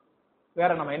வேண்டியதான். வேற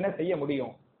நம்ம என்ன செய்ய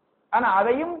முடியும்? ஆனா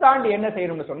அதையும் தாண்டி என்ன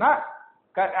செய்யணும்னு சொன்னா,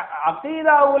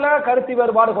 அகீதாவுல கருத்து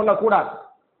வேறுபாடு கொள்ளக்கூடாது.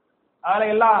 அதுல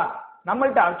எல்லாம்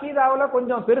நம்மள்ட்ட அகீதாவுல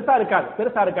கொஞ்சம் பெருசா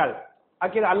இருக்காது.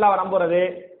 அகீதா அல்லாஹ் நம்புறது,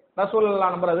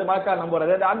 ரசூலுல்லாஹ் நம்புறது, மலக்கார்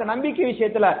நம்புறது, அந்த நம்பிக்கை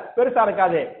விஷயத்துல பெருசா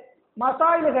இருக்காது.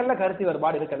 மசாயில்கள்ல கருத்து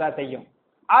வேறுபாடு இருக்கதா செய்யும்.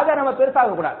 அதை நம்ம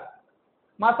பெருசாக கூடாது.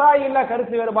 மசாயில்ல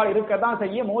கருத்து வேறுபாடு இருக்கதான்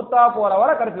செய்யும். மூத்தா போற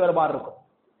வரை கருத்து வேறுபாடு இருக்கும்.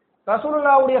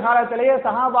 ரசூலுல்லாஹ்வுடைய காலத்திலேயே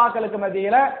சஹாபாக்களுக்கு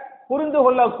மத்தியில புரிந்து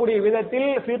கொள்ளக்கூடிய விதத்தில்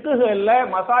ஃபிக்ஹ்ல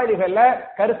மசாயில்கள்ல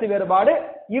கருத்து வேறுபாடு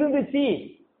இருந்துச்சு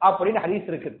அப்படின்னு ஹதீஸ்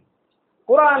இருக்குது.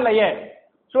 குர்ஆன்லயே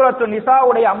சூரத்து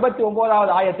நிசாவுடைய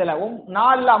 59வது ஆயத்துல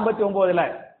 4:59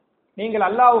 நீங்கள்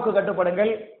அல்லாஹ்வுக்கு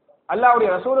கட்டுப்படுங்கள், அல்லாஹ்வுடைய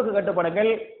ரசூலுக்கு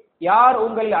கட்டுப்படுங்கள், யார்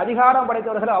உங்களில் அதிகாரம்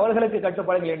படைத்தவர்களோ அவர்களுக்கு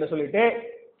கட்டுப்படுங்கள் என்று சொல்லிட்டு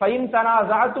ஃபைன்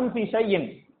தனாஸஅதும் ஃபீ ஷைஇன்,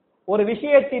 ஒரு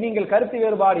விஷயத்தை நீங்கள் கருத்து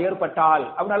வேறுபாடு ஏற்பட்டால்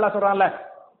அப்படின்னு அல்லாஹ் சொல்றான்ல,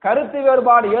 கருத்து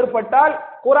வேறுபாடு ஏற்பட்டால்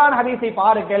குர்ஆன் ஹதீஸை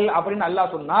பாருங்கள் அப்படின்னு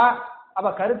அல்லாஹ் சொன்னா, அப்ப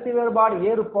கருத்து வேறுபாடு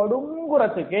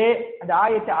ஏற்படும்ங்கிறதுக்கு அந்த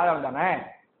ஆயத்தை ஆதாரம் தானே.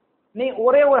 நீ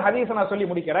ஒரே ஒரு ஹதீஸ் நான் சொல்லி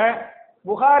முடிக்கிறேன்.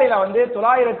 புகாரில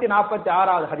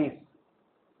 946வது ஹதீஸ்,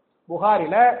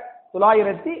 புகாரில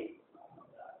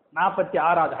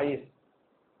 946வது ஹதீஸ்.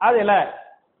 அதுல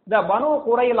இந்த பனு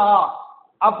குறைலா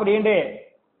அப்படின்னு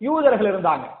யூதர்கள்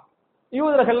இருந்தாங்க.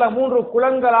 யூதர்கள்ல 3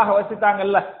 குலங்களாக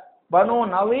வசித்தாங்கல்ல, பனு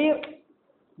நவீர்,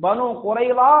 பனு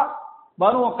குறைலா,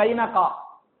 பனு கைனகா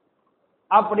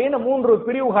அப்படின்னு 3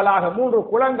 பிரிவுகளாக 3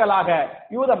 குலங்களாக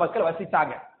யூத மக்கள்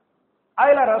வசித்தாங்க.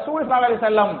 அதுல ரசூல் ஸல்லல்லாஹு அலைஹி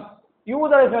வஸல்லம்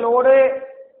யூதர்களோடு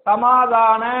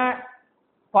சமாதான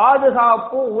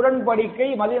பாதுகாப்பு உடன்படிக்கை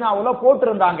மதீனாவுல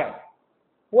போட்டிருந்தாங்க.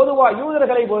 பொதுவா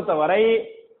யூதர்களை பொறுத்தவரை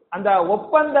அந்த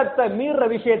ஒப்பந்தத்தை மீற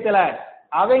விஷயத்துல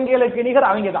அவங்களுக்கு நிகர்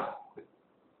அவங்க தான்.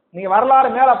 நீங்க வரலாறு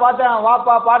மேல பார்த்தேன்,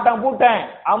 வாப்பா பாட்டம் பூட்டேன்,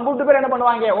 அம்பூட்டு பேர் என்ன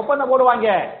பண்ணுவாங்க, ஒப்பந்தம் போடுவாங்க,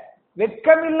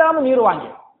 வெட்கம் இல்லாம மீறுவாங்க.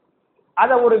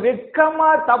 அத ஒரு வெட்கமா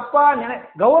தப்பா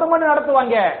கவர்மெண்ட்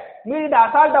நடத்துவாங்க, மீறிட்டு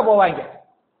அசால்ட்டா போவாங்க.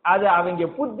 அது அவங்க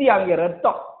புத்தி, அவங்க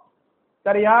ரத்தம்.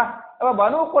 சரியா?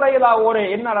 பனு குறைலாவோடு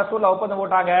என்ன ரசூலுல்லாஹ் ஒப்பந்தம்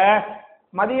போட்டாங்க,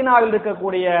 மதீனாவில்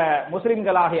இருக்கக்கூடிய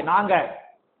முஸ்லிம்களாகிய நாங்க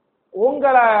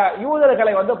உங்களை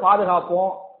யூதர்களை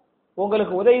பாதுகாப்போம்,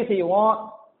 உங்களுக்கு உதவி செய்வோம்,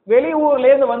 வெளியூர்ல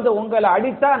இருந்து உங்களை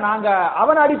அடித்தா நாங்க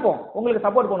அவனை அடிப்போம், உங்களுக்கு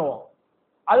சப்போர்ட் பண்ணுவோம்.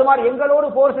 அது மாதிரி எங்களோடு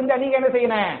போர் செஞ்சா நீங்க என்ன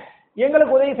செய்யணும்,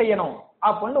 எங்களுக்கு உதவி செய்யணும்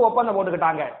அப்படின்னு ஒப்பந்தம்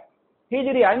போட்டுக்கிட்டாங்க.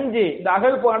 ஹிஜ்ரி 5 இந்த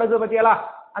அகழ் போர் நடக்குது பத்தியலா,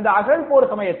 அந்த அகழ்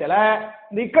போர் சமயத்துல,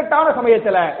 இந்த இக்கட்டான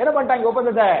சமயத்துல என்ன பண்ணிட்டாங்க,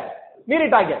 ஒப்பந்தத்தை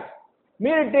மீறிட்டாங்க.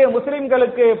 மீறிட்டு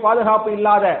முஸ்லிம்களுக்கு பாதுகாப்பு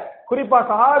இல்லாத, குறிப்பா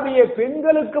சஹாபிய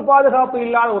பெண்களுக்கு பாதுகாப்பு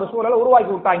இல்லாத ஒரு சூழலை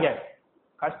உருவாக்கி விட்டாங்க.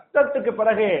 கஷ்டத்துக்கு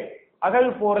பிறகு அகல்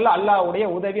போர்ல அல்லாஹ்வுடைய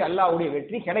உதவி, அல்லாஹ்வுடைய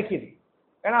வெற்றி கிடைக்குது.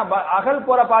 ஏன்னா அகல்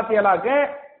போரை பாத்தியலாக்க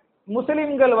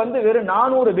முஸ்லிம்கள் வெறும்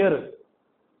 400 பேர்,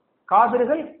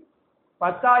 காபிர்கள்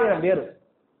 10,000 பேர்.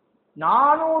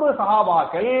 400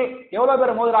 சஹாபாக்கள் எவ்வளவு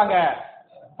பேர் மோதுறாங்க?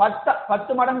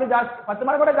 10 மடங்கு ஜாஸ்தி, 10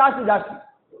 மடங்கு கூட ஜாஸ்தி.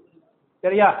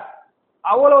 சரியா?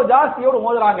 அவ்வளவு ஜாஸ்தியோடு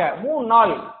மோதுறாங்க. 3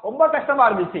 நாள் ரொம்ப கஷ்டமா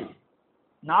இருந்துச்சு.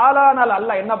 4ஆம் நாள்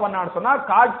அல்லாஹ் என்ன பண்ணான்னு சொன்னா,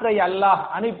 காற்றை அல்லாஹ்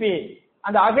அனுப்பி,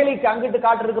 அந்த அகலிக்கு அங்கிட்டு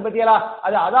காற்று இருக்கு பத்தியலா,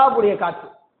 அது அதாபுடைய காற்று.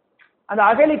 அந்த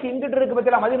அகலிக்கு இங்கிட்டு இருக்கு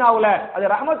பத்தியலா மதீனாவுல, அது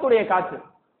ரஹமத்துடைய காற்று.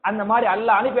 அந்த மாதிரி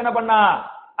அல்லாஹ் அனுப்பி என்ன பண்ணா,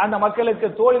 அந்த மக்களுக்கு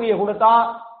தோல்வியை கொடுத்தான்.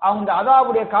 அவங்க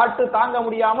அதாவுடைய காற்று தாங்க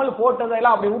முடியாமல்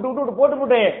போட்டதெல்லாம் அப்படி விட்டு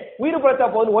போட்டு உயிர் பிழைத்த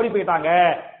போது ஓடி போயிட்டாங்க.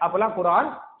 அப்பெல்லாம் குர்ஆன்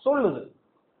சொல்லுது.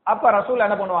 அப்ப ரசூல்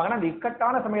என்ன பண்ணுவாங்கன்னா, அந்த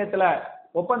இக்கட்டான சமயத்துல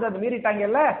ஒப்பந்தத்தை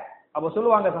மீறிட்டாங்கல்ல, அப்ப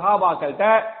சொல்லுவாங்க சஹாபாக்கள்கிட்ட,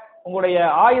 உங்களுடைய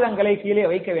ஆயுதங்களை கீழே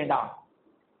வைக்க வேண்டாம்,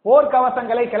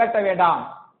 போர்க்கவசங்களை கிளட்ட வேண்டாம்.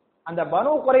 அந்த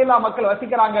பனு குறைலா மக்கள்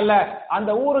வசிக்கிறாங்கல்ல,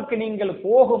 அந்த ஊருக்கு நீங்கள்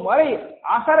போகும் வரை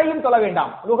அசரையும் தொழ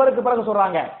வேண்டாம். லுஹருக்கு பிறகு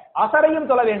சொல்றாங்க, அசரையும்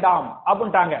தொழ வேண்டாம்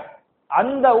அப்படின்ட்டாங்க.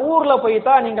 அந்த ஊர்ல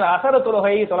போய்தான் நீங்கள் அசர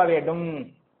தொழுகையை தொழ வேண்டும்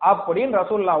அப்படின்னு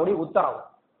ரசூலுல்லாஹ்வுடைய உத்தரவு.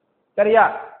 சரியா?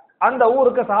 அந்த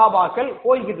ஊருக்கு சஹாபாக்கள்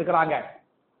போய்கிட்டு இருக்கிறாங்க.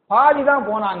 பாதி தான்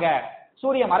போனாங்க,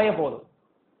 சூரியன் மறைய போகுது.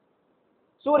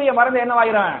 சூரியன் மறைந்து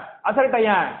என்னவாயிரும்? அசர்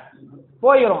டைம்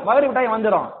போயிரும், மகரிப் டைம்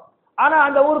வந்துடும். ஆனா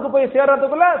அந்த ஊருக்கு போய்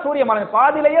சேர்றதுக்குள்ள சூரியன் மறைஞ்சு,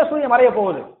 பாதியிலேயே சூரியன் மறைய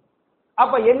போகுது.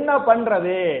 அப்ப என்ன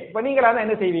பண்றது? இப்ப நீங்களா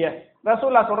என்ன செய்வீங்க?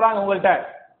 ரசூலுல்லாஹ் சொல்றாங்க உங்கள்கிட்ட,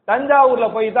 தஞ்சாவூர்ல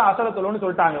போய் தான் அசர தொழுன்னு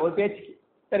சொல்லிட்டாங்க ஒரு பேச்சுக்கு.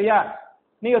 சரியா?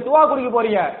 நீங்க துவா குடிக்க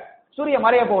போறீங்க, சூரியன்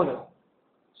மறைய போகுது.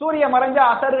 சூரியன் மறைஞ்சா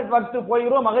அசர் வக்து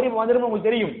போயிரும், மகரிப் வந்துரும் உங்களுக்கு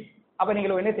தெரியும். அப்ப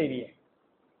நீங்க என்ன செய்வீங்க?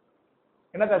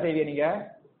 என்னத்தான் செய்வீங்க? நீங்க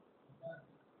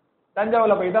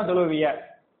தஞ்சாவூர்ல போய் தான் தொழுவீங்க.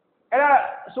 ஏன்னா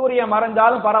சூரியன்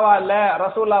மறைஞ்சாலும் பரவாயில்ல,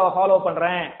 ரசூலுல்லாஹ்வை ஃபாலோ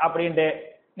பண்றேன் அப்படின்ட்டு.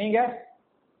 நீங்க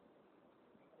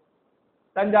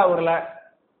தஞ்சாவூர்ல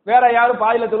வேற யாரும்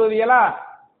பாதியில தொழுவீங்களா?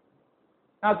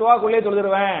 நான் துவாக்குள்ளே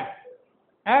தொழுதுருவேன்,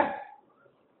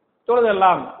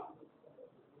 தொழுதெல்லாம்.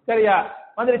 சரியா?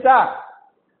 வந்துருச்சா?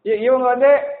 இவங்க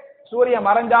சூரியன்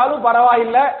மறைஞ்சாலும்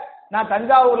பரவாயில்ல, நான்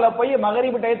தஞ்சாவூர்ல போய்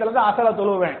மகரிப் டயத்துல தான் அசர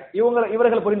தொழுவேன்.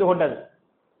 இவர்கள் புரிந்து கொண்டது.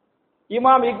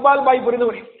 இமாம் இக்பால் பாய் புரிந்து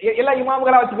எல்லா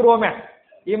இமாம்களா வச்சுக்கிடுவோமே,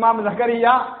 இமாம்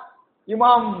ஜக்கரியா,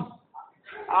 இமாம்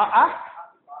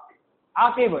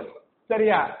ஆகிப்.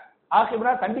 சரியா?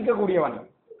 ஆகிப்னா தண்டிக்க கூடியவன்,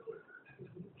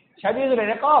 ஷதீதுல்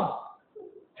இகாப்.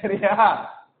 சரியா?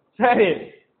 சரி,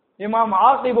 இமாம்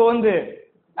ஆகிப்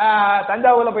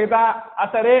தஞ்சாவூர்ல போய் தான்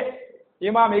அசரு.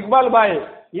 இமாம் இக்பால் பாய்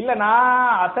இல்ல,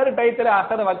 நான் அசர் டயத்துல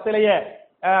அசர் வக்திலேயே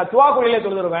துவா குழியிலே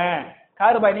தொழுதுருவேன்.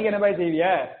 காரு பாய் நீங்க என்ன பாய் செய்வீங்க?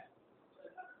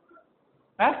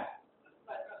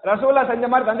 ரசூலுல்லாஹ் செஞ்ச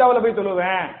மாதிரி தஞ்சாவூர்ல போய்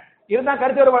தொழுவேன். இருந்தா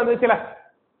கருத்து வேறுபாடு வந்துச்சுல.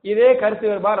 இதே கருத்து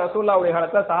வேறுபாடு ரசூலுல்லாஹ்வுடைய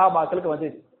காலத்துல சஹாபாக்களுக்கு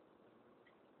வந்துச்சு.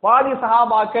 பாதி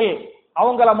சஹாபாக்கள்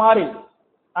அவங்கள மாதிரி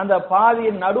அந்த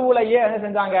பாதியின் நடுவுலயே என்ன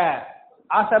செஞ்சாங்க?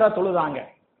 அசர தொழுதாங்க.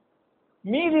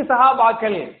 மீதி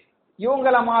சஹாபாக்கள்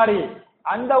இவங்கள மாதிரி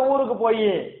அந்த ஊருக்கு போய்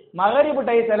மகரிப்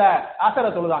டயத்துல அசர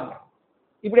தொழுதாங்க.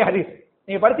 இப்படி ஹதீஸ்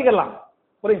நீங்க படிச்சுக்கலாம்.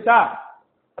 புரியுதா?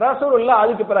 ரசூலுல்லாஹ்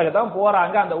அதுக்கு பிறகுதான்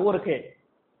போறாங்க அந்த ஊருக்கு.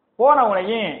 போன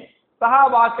உடனே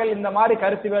சஹாபாக்கள் இந்த மாதிரி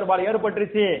கருத்து வேறுபாடு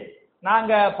ஏற்பட்டுருச்சு,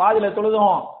 நாங்க பாதியில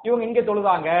தொழுதோம், இவங்க இங்க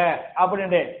தொழுதாங்க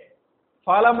அப்படின்னு.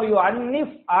 ஃபலம்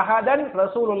யுஅன்னிஃப் அஹதன்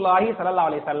ரசூலுல்லாஹி ஸல்லல்லாஹு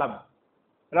அலைஹி வஸல்லம்,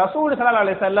 ரசூல் ஸல்லல்லாஹு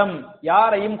அலைஹி வஸல்லம்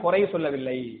யாரையும் குறை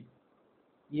சொல்லவில்லை.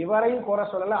 இவரையும் குறை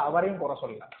சொல்லல, அவரையும் குறை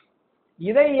சொல்லல.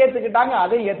 இதை ஏத்துக்கிட்டாங்க,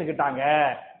 அதை ஏத்துக்கிட்டாங்க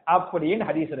அப்படின்னு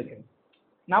ஹதீஸ் இருக்கு.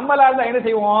 நம்மளா இருந்தா என்ன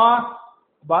செய்வோம்?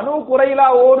 பனு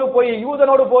குறைலாவோடு போய்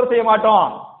யூதனோடு போர் செய்ய மாட்டோம்,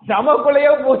 நமக்குள்ளேயே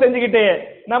போர் செஞ்சுக்கிட்டு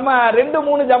நம்ம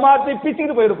 2-3 ஜமாத்தை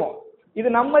பிச்சுக்கிட்டு போயிருப்போம். இது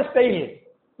நம்ம ஸ்டைல்.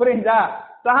 புரியுதா?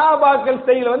 சஹாபாக்கள்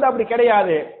ஸ்டைல் அப்படி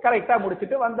கிடையாது. கரெக்டா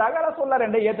முடிச்சுட்டு வந்தாங்க, ரசூலுல்லாஹ்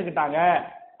ரெண்டை ஏத்துக்கிட்டாங்க.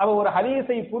 அவ ஒரு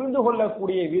ஹதீஸை புரிந்து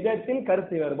கொள்ளக்கூடிய விதத்தில்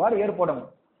கருத்து வேறுபாடு ஏற்படும்.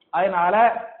 அதனால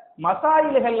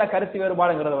மசாயில்கள்ல கருத்து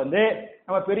வேறுபாடுங்கிறது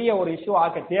நம்ம பெரிய ஒரு இஷ்யூ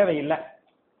ஆக்க தேவையில்லை.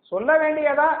 சொல்ல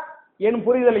வேண்டியதா என்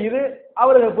புரிதல் இது,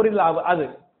 அவர்கள் புரிதல் அது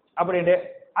அப்படின்ட்டு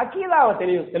அக்கீதாவை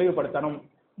தெளிவுபடுத்தணும்.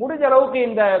 முடிஞ்ச அளவுக்கு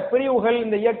இந்த பிரிவுகள்,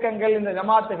 இந்த இயக்கங்கள், இந்த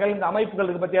ஜமாத்துகள், இந்த அமைப்புகள்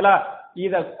இருக்கு பத்தியெல்லாம்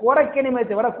இதை குறைக்கணுமே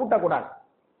தவிர கூட்டக்கூடாது.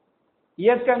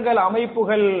 இயக்கங்கள்,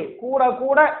 அமைப்புகள் கூட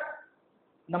கூட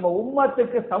நம்ம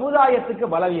உம்மத்துக்கு, சமுதாயத்துக்கு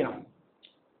பலவீனம்.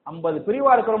 50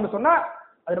 பிரிவா இருக்கிறோம்னு சொன்னா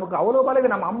அது நமக்கு அவ்வளவு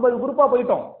பலவீனம். நம்ம 50 குரூப்பா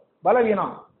போயிட்டோம்,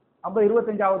 பலவீனம். 50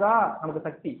 25ஆவதா நமக்கு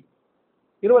சக்தி,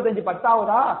 25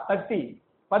 10ஆவதா சக்தி,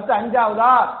 10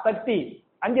 5ஆவதா சக்தி,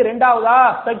 5 2ஆவதா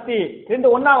சக்தி, 2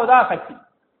 1ஆவதா சக்தி.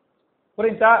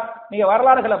 புரியுதா? நீங்க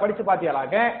வரலாறுகளை படிச்சு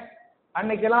பாத்தியாலாக,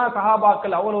 அன்னைக்கெல்லாம்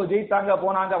சஹாபாக்கள் அவ்வளவு ஜெயித்தாங்க,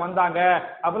 போனாங்க, வந்தாங்க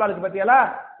அப்படிலாம் அதுக்கு பத்தியெல்லாம்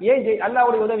ஏன்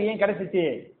அல்லாஹ்வுடைய உதவி ஏன் கிடைச்சிச்சு?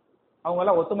 அவங்க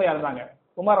எல்லாம் ஒத்துமையா இருந்தாங்க.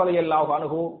 உமர் ரலியல்லாஹு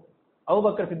அன்ஹு,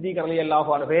 அபூபக்கர் சித்திக்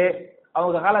ரலியல்லாஹு அன்ஹு,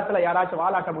 அவங்க காலத்துல யாராச்சும்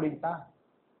வாலாட்ட முடியுதா?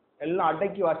 எல்லாம்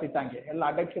அடக்கி வாசித்தாங்க, எல்லாம்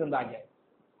அடக்கி இருந்தாங்க.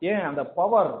 ஏன் அந்த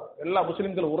பவர், எல்லா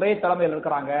முஸ்லிம்கள் ஒரே தலைமையில்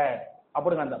இருக்கிறாங்க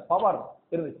அப்படிங்க அந்த பவர்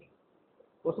இருந்துச்சு.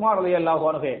 உஸ்மான் ரலியல்லாஹு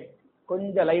அன்ஹு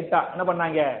கொஞ்சம் லைட்டா என்ன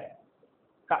பண்ணாங்க,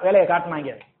 வேலையை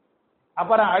காட்டினாங்க.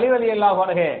 அப்புறம் அலி ரலியல்லாஹு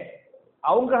அன்ஹு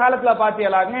அவங்க காலத்துல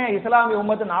பாத்தீங்களாங்க இஸ்லாமிய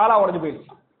உம்மத்து 4ஆ உடைஞ்சு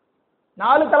போயிடுச்சு.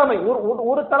 4 தலைமை,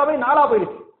 ஒரு தலைமை 4ஆ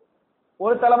போயிடுச்சு.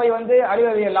 ஒரு தலைமை அலி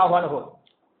ரலியல்லாஹு அன்ஹு,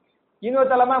 இன்னொரு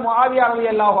தலைமை முஆவியா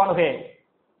ரலியல்லாஹு அன்ஹு,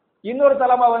 இன்னொரு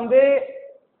தலைமை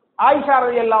ஆயிஷா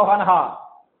ரலியல்லாஹு அன்ஹா,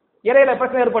 இடையில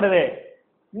பிரச்சனை ஏற்படுது.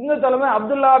 இன்னொரு தலைமை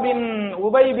அப்துல்லா பின்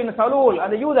உபை பின் சலூல்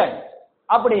அந்த யூதன்.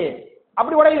 அப்படி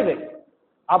அப்படி உடையுது.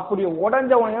 அப்படி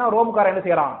உடைஞ்ச உடனே ரோம்காரன் என்ன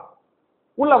செய்யறான்,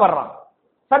 உள்ள வர்றான்,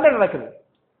 சண்டை நடக்குது.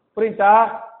 புரியுதா?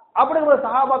 அப்படிங்கிற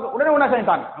சஹாபாக்கள் உடனே ஒன்னா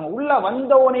சேர்ந்தாங்க. அவங்க உள்ள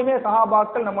வந்த உடனே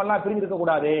சஹாபாக்கள் நம்ம எல்லாம் பிரிஞ்சு இருக்க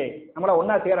கூடாது, நம்மள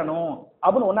ஒன்னா சேரணும்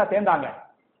அப்படின்னு ஒன்னா சேர்ந்தாங்க.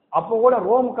 அப்போ கூட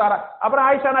ரோம்கார அப்புறம்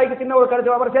ஆயிஷா நாய்க்கு சின்ன ஒரு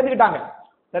கருத்து அப்புறம் சேர்ந்துக்கிட்டாங்க.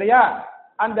 சரியா?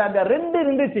 அந்த அந்த 2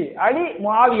 நின்றுச்சு, அலி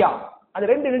முஆவியா அது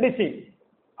 2 நின்றுச்சு.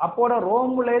 அப்போட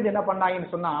ரோம்ல என்ன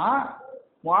பண்ணாங்கன்னு சொன்னா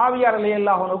முஆவியா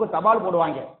ரலியல்லாஹு அன்ஹுக்கு தபால்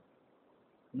போடுவாங்க,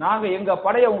 நாங்க எங்க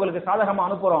படையை உங்களுக்கு சாதகமா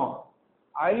அனுப்புறோம்,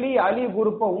 அலி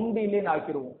குரூப்பை உண்டு இல்லைன்னு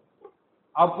ஆக்கிடுவோம்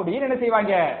அப்படின்னு என்ன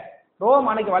செய்வாங்க. ரோம்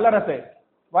அன்னைக்கு வல்லரசு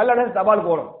தபால்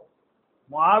போடும்.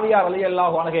 முஆவியா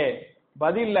ரலியல்லாஹு அன்ஹு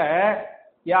பதில்ல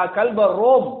யா கல்ப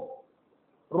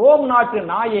ரோம் நாட்டு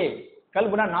நாயே,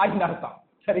 கல்புனா நாயின் அர்த்தம்.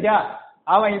 சரியா?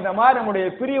 அவன் இந்த மாதிரி நம்முடைய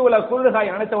பிரிவுல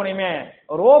குருகாய் நினைத்தவனையுமே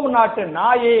ரோம் நாட்டு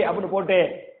நாயே அப்படின்னு போட்டு,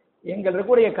 எங்கள்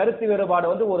இருக்கக்கூடிய கருத்து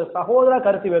வேறுபாடு ஒரு சகோதர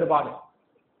கருத்து வேறுபாடு,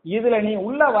 இதுல நீ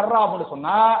உள்ள வர்றா அப்படின்னு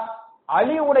சொன்னா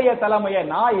அலியுடைய தலைமையை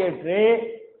நான் ஏற்று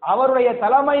அவருடைய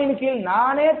தலைமையின் கீழ்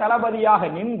நானே தளபதியாக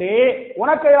நின்று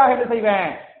உனக்கு எதிராக என்ன செய்வேன்,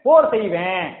 போர்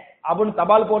செய்வேன் அப்படின்னு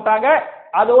தபால் போட்டாங்க.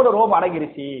 அதோடு ரோம்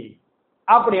அடங்கிருச்சு.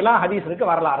 அப்படியெல்லாம் ஹதீஸ்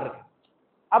இருக்கு, வரலாறு இருக்கு.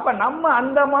 அப்ப நம்ம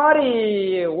அந்த மாதிரி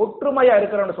ஒற்றுமையா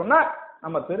இருக்கிறோம்னு சொன்னா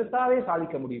நம்ம பெருசா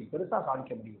சாதிக்க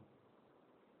முடியும்.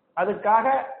 அதுக்காக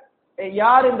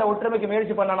யார் இந்த ஒற்றுமைக்கு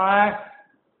முயற்சி பண்ணனா,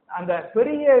 அந்த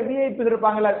பெரிய விஐபி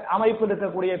இருப்பாங்கல்ல, அமைப்பில்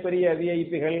இருக்கக்கூடிய பெரிய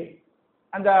விஐபிகள்,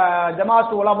 அந்த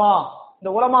ஜமாத் உலமா, இந்த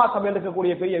உலமா சபையில்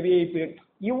இருக்கக்கூடிய பெரிய விஐபி,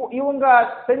 இவங்க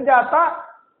செஞ்சாதான்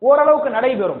ஓரளவுக்கு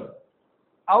நடைபெறும்.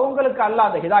 அவங்களுக்கு அல்லாஹ்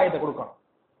அந்த ஹிதாயத்தை கொடுக்கணும்.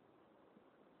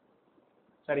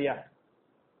 சரியா?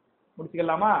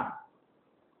 முடிச்சுக்கலாமா?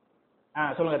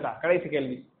 சொல்லுங்க. கடைசி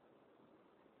கேள்வி.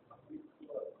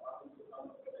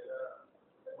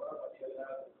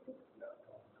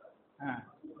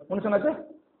 ஒண்ணு சொன்னாச்சு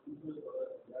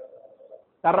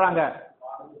தர்றாங்க,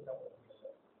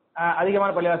 அதிகமான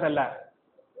பள்ளிவாசல் இல்ல.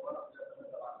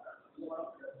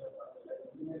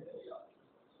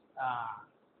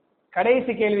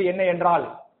 கடைசி கேள்வி என்ன என்றால்,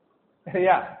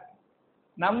 சரியா,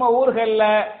 நம்ம ஊர்கள்ல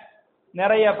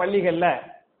நிறைய பள்ளிகள்ல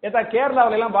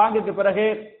கேரளாவில எல்லாம் பாங்குக்கு பிறகு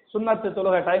சுன்னத்து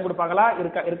தொழுகை டைம் கொடுப்பாங்களா?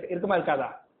 இருக்குமா இருக்காதா?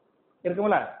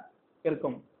 இருக்கும்ல,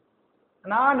 இருக்கும்.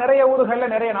 நான் நிறைய ஊர்கள்ல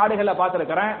நிறைய நாடுகள்ல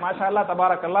பார்த்திருக்கிறேன். மாஷா அல்லாஹ்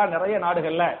தபாரக்கல்லாஹ், நிறைய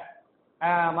நாடுகள்ல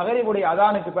மகரிபுடைய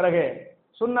அதானுக்கு பிறகு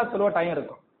சுன்னத் தொழுகை டைம்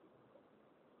இருக்கும்.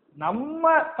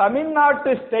 நம்ம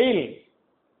தமிழ்நாட்டு ஸ்டைல்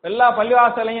எல்லா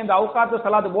பள்ளிவாசலையும் இந்த அவுகாத்து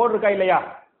சலாத்து போர்டு இருக்கா இல்லையா,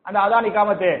 அந்த அதான்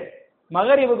இகாமத்து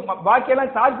மகரிபுக்கு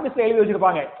பாக்கியெல்லாம் சார்ஜ் மிஸ்ல எழுதி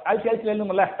வச்சிருப்பாங்க, அல்சி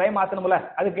எழுதணும்ல, டைம் மாத்தணும்ல.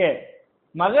 அதுக்கு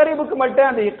மகரிபுக்கு மட்டும்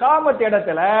அந்த இகாமத்து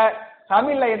இடத்துல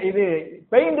தமிழ்ல இது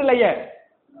பெயிண்ட் இல்லையே,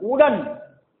 உடன்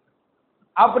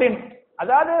அப்படின்னு,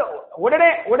 அதாவது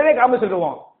உடனே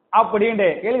காமிச்சிருவோம் அப்படின்னு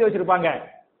எழுதி வச்சிருப்பாங்க.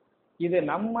 இது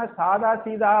நம்ம சாதா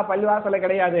சீதா பள்ளிவாசல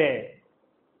கிடையாது.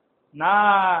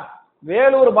 நான்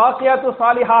வேலூர் பாக்கியாத்து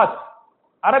சாலிஹாத்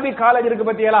அரபிக் காலேஜ் இருக்கு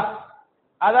பத்தியலா,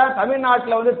 அதான்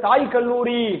தமிழ்நாட்டுல தாய்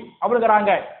கல்லூரி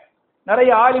அப்படிங்கிறாங்க.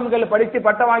 நிறைய ஆலிம்கள் படிச்சு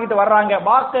பட்டம் வாங்கிட்டு வர்றாங்க.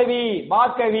 பாக்கவி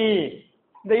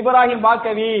இந்த இப்ராஹிம்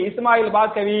பாக்கவி, இஸ்மாயில்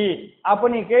பாக்கவி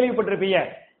அப்படின்னு கேள்விப்பட்டிருப்பீங்க.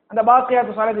 அந்த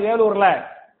பாக்கியாத்து சாலிஹாத் வேலூர்ல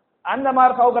அந்த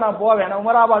மாதிரி சவுக்கு நான் போவேன். நான்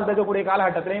உமராபாத் இருக்கக்கூடிய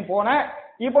காலகட்டத்திலையும் போனேன்.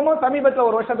 இப்பவும் சமீபத்தில்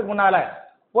ஒரு வருஷத்துக்கு முன்னால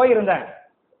போயிருந்தேன்.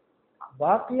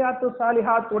 பாக்கியாத்து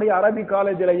சாலிஹாத் உடைய அரபி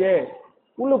காலேஜிலேயே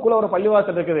உள்ளுக்குள்ள ஒரு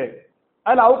பள்ளிவாசல் இருக்குது.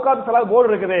 அதுல அவுகாத் சலாத்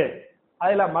போர்டு இருக்குது.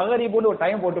 அதுல மகரிபுன்னு ஒரு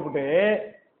டைம் போட்டுக்கிட்டு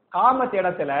காமத்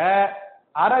இடத்துல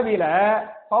அரபில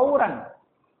பௌரன்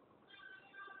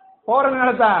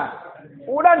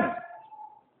உடன்.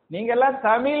 நீங்க எல்லாம்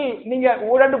தமிழ், நீங்க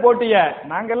உடன் போட்டிய,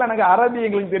 நாங்க அரபி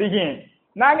எங்களுக்கு தெரியும்,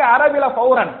 நாங்க அரபில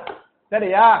பௌரன்.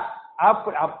 சரியா?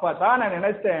 அப்பதான் நான்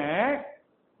நினைச்சேன்,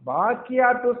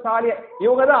 பாக்கியாத்து சாலிஹ்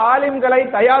இவங்க தான் ஆலிம்களை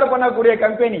தயார் பண்ணக்கூடிய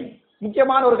கம்பெனி,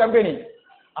 முக்கியமான ஒரு கம்பெனி.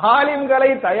 ஆலிம்களை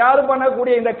தயார்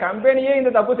பண்ணக்கூடிய இந்த கம்பெனியே இந்த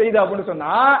தப்பு செய்யுது அப்படின்னு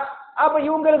சொன்னா, அப்ப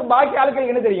இவங்களுக்கு பாக்கி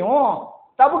ஆட்களுக்கு என்ன தெரியும்?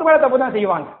 தப்புக்கு மேல தப்பு தான்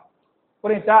செய்வாங்க.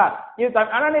 புரியுதா? இது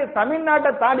ஆனா நீ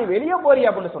தமிழ்நாட்டை தாண்டி வெளியே போறீ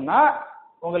அப்படின்னு சொன்னா,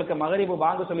 உங்களுக்கு மகரிபு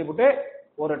வாங்க சொல்லிவிட்டு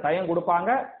ஒரு டைம் கொடுப்பாங்க,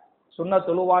 சுன்னத்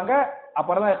தொழுவாங்க,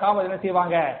 அப்புறம் தான் இகாமத் என்ன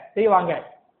செய்வாங்க.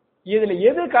 இதுல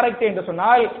எது கரெக்ட் என்று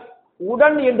சொன்னால்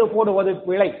உடன் என்று போடுவது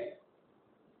பிழை.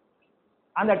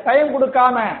 அந்த டைம்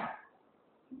கொடுக்காம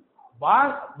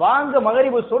வாங்க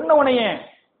மகரிபு சொன்ன உடனே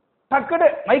டக்குனு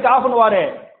மைக் ஆஃப் பண்ணுவாரு,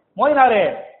 மோதினாரு,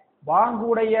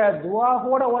 பாங்குடைய துவா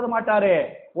கூட ஓத மாட்டாரு,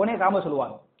 உடனே காம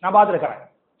சொல்லுவாங்க. நான் பார்த்துருக்கிறேன்.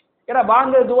 ஏன்னா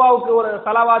பாங்கு துவாவுக்கு ஒரு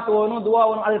சலவாத்து ஓணும், துவா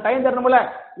ஓணும், அது டைம் தரணும்ல,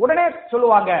 உடனே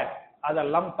சொல்லுவாங்க.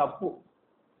 அதெல்லாம் தப்பு.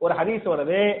 ஒரு ஹதீஸ்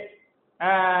வருது,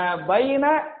 பைன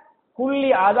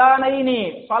குல்லி அதானைனி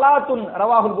சலாத்துன்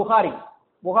ரவாஹுல் புகாரி,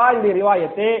 புகாரியுடைய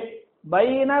ரிவாயத்து,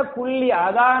 பைன குல்லி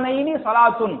அதானைனி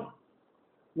சலாத்துன்,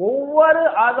 ஒவ்வொரு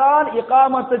அதான்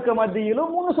இகாமத்துக்கு மத்தியிலும்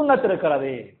 3 சுன்னத்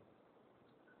இருக்கிறது.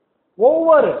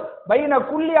 ஒவ்வொரு பைன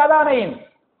குல்லி அதானைன்,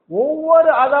 ஒவ்வொரு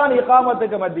அதான்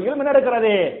இகாமத்துக்கு மத்தியிலும் என்ன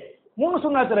இருக்கிறது? 3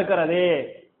 சுன்னத் இருக்கிறது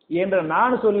என்று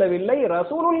நான் சொல்லவில்லை,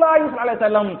 ரசூலுல்லாஹி ஸல்லல்லாஹு அலைஹி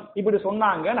வஸல்லம் இப்படி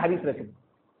சொன்னாங்கன்னு ஹதீஸ் இருக்கு.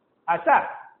 அச்சா,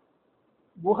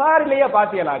 புகாரிலேயே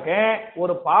பாத்தியலாக்க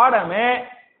ஒரு பாடமே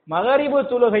மகரிபு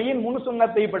தொழுகையின் 3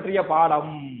 சுன்னத்தை பற்றிய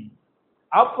பாடம்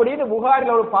அப்படின்னு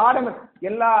புகாரில ஒரு பாடம்.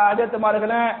 எல்லா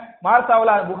அஜத்துமார்களும்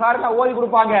மார்த்தாவுல புகாரில ஓதி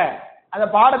கொடுப்பாங்க, அந்த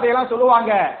பாடத்தை எல்லாம்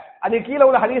சொல்லுவாங்க, அது கீழே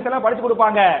உள்ள ஹதீஸ் எல்லாம் படிச்சு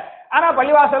கொடுப்பாங்க. ஆனா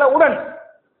பள்ளிவாசல உடன்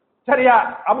சரியா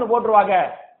அப்படின்னு போட்டுருவாங்க.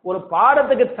 ஒரு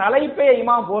பாடத்துக்கு தலைப்பே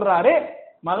இமாம் போடுறாரு,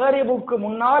 மகரிபுக்கு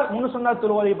முன்னால் 3 சுன்னத்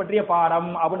தொழுவதை பற்றிய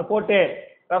பாடம் அப்படின்னு போட்டு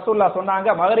ரசூலுல்லாஹ் சொன்னாங்க,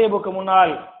 மகரிபுக்கு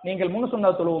முன்னால் நீங்கள் 3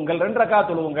 சுன்னத் தொழுவுங்கள், 2 ரக்காத்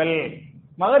தொழுவுங்கள்.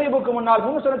 மகரிபுக்கு முன்னால்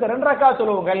 3 சுன்னத் 2 ரக்காத்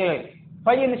தொழுவுங்கள்.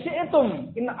 ஃபைன் ஷிஅத்தும்,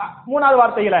 3வது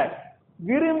வார்த்தையில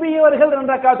விரும்பியவர்கள்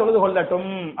 2 ரக்காத் தொழுது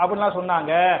கொள்ளட்டும் அப்படின்லாம்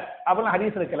சொன்னாங்க. அப்படிலாம்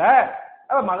ஹதீஸ் இருக்குல்ல.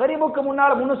 மகரிபுக்கு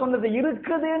முன்னால் 3 சுன்னத்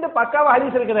இருக்குதுன்னு பக்காவா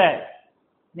ஹதீஸ் இருக்குது.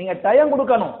 நீங்க டைம்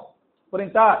கொடுக்கணும்,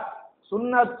 புரியுதா?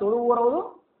 சுன்னத் தொழுவுறதும்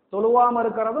தொழுவாம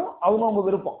இருக்கிறதும் அவங்க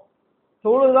விருப்பம்.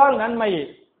 தொழுதால் நன்மை,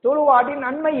 தொழுவாட்டி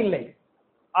நன்மை இல்லை.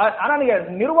 ஆனா நீங்க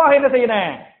நிர்வாகம் என்ன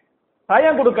செய்யணும்?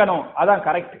 டைம் கொடுக்கணும், அதான்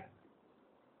கரெக்ட்.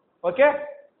 ஓகே,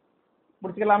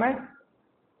 முடிச்சுக்கலாமே?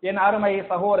 என் அருமை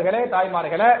சகோதரர்களே,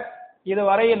 தாய்மார்களே,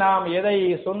 இதுவரை நாம் எதை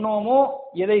சொன்னோமோ,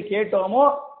 எதை கேட்டோமோ,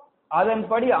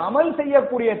 அதன்படி அமல்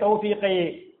செய்யக்கூடிய தௌஃபீகை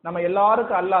நம்ம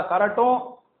எல்லாருக்கும் அல்லாஹ் தரட்டும்.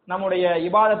 நம்முடைய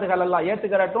இபாதத்துகள் எல்லாம்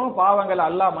ஏத்துக்கறட்டும், பாவங்கள்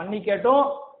அல்லாஹ் மன்னிக்கட்டும்.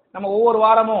 நம்ம ஒவ்வொரு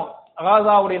வாரமும்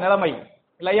காசாவுடைய நிலைமை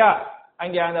இல்லையா,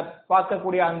 அங்கே அந்த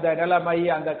பார்க்கக்கூடிய அந்த நிலைமை,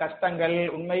 அந்த கஷ்டங்கள்,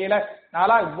 உண்மையில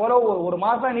நாளா இவ்வளவு ஒரு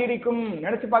மாசம் நீடிக்கும்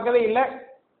நினைச்சு பார்க்கவே இல்லை.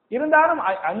 இருந்தாலும்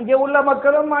அங்கே உள்ள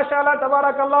மக்களும் மாஷா அல்லாஹ்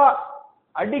தபாரக்கல்லாஹ்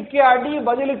அடிக்க அடி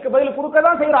பதிலுக்கு பதில் கொடுக்க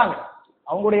தான் செய்யறாங்க.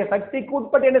 அவங்களுடைய சக்திக்கு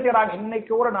உட்பட்டு என்ன செய்யறாங்க.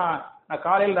 இன்னைக்கு கூட நான்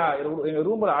காலையில் எங்க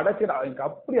ரூம்ல அடைச்சி எனக்கு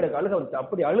அப்படி எனக்கு அழுக வந்துச்சு,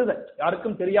 அப்படி அழுத,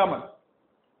 யாருக்கும் தெரியாம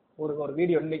ஒரு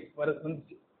வீடியோ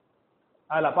வந்துச்சு.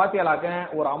 அதுல பாத்தியாலாக்க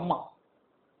ஒரு அம்மா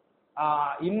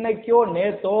இன்னைக்கோ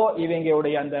நேத்தோ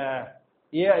இவங்களுடைய அந்த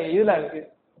இதுல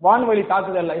வான்வெளி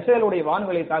தாக்குதல்ல, இஸ்ரேலுடைய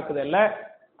வான்வெளி தாக்குதல்ல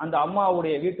அந்த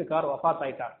அம்மாவுடைய வீட்டுக்கார் வஃபாத்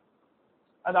ஆயிட்டார்.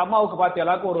 அந்த அம்மாவுக்கு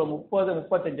பாத்தியாலாக்க ஒரு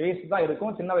 30-35 வயசு தான்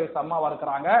இருக்கும், சின்ன வயசு அம்மாவா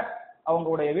இருக்கிறாங்க.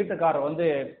 அவங்களுடைய வீட்டுக்காரர்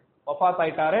வஃபாத்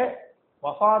ஆயிட்டாரு.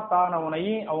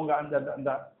 வஃபாத்தானவனையும் அவங்க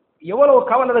அந்த எவ்வளவு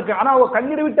கவலை இருக்கு. ஆனா அவங்க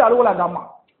கண்ணீரை விட்டு அழுவல அந்த அம்மா,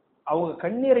 அவங்க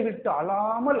கண்ணீரை விட்டு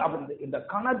அழாமல் அப்படி இந்த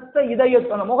கனத்த இதய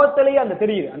அந்த முகத்திலேயே அந்த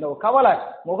தெரியுது, அந்த கவலை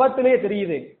முகத்திலேயே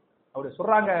தெரியுது. அப்படி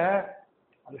சொல்றாங்க,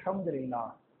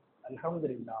 அல்ஹம்துலில்லாஹ்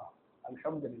அல்ஹம்துலில்லாஹ்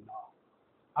அல்ஹம்துலில்லாஹ்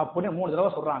அப்படின்னு 3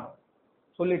 தடவை சொல்றாங்க.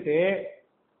 சொல்லிட்டு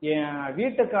என்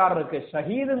வீட்டுக்காரருக்கு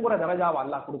ஷஹீதுங்கிற தரஜாவை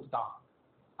அல்லாஹ் கொடுத்துட்டான்,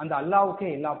 அந்த அல்லாவுக்கே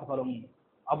எல்லா புகழும்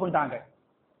அப்படின்ட்டாங்க.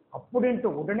 அப்படின்ட்டு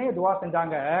உடனே துவா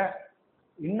செஞ்சாங்க,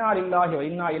 இன்னா லில்லாஹி வ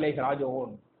இன்னா இலைஹி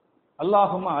ராஜிஊன்,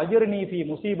 அல்லாஹும்ம அஜிர்னி ஃபீ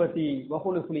முஸீபத்தி வ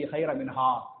குலிஃப் லீ கைர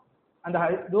மின்ஹா. அந்த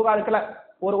துஆக்குல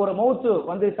ஒரு மௌத்து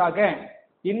வந்துட்டாக,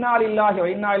 இன்னா லில்லாஹி வ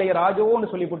இன்னா இலைஹி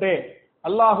ராஜிஊன் சொல்லிவிட்டு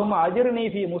அல்லாஹும்ம அஜிர்னி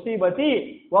ஃபீ முஸீபத்தி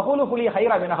வ குலிஃப் லீ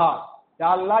கைர மின்ஹா, யா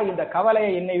அல்லாஹ் இந்த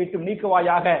கவலையை என்னை விட்டு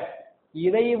நீக்குவாயாக,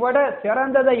 இதைவிட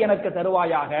சிறந்ததை எனக்கு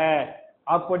தருவாயாக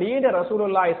அப்படின்னு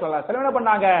ரசூலுல்லாஹி ஸல்லல்லாஹு அலைஹி வஸல்லம் என்ன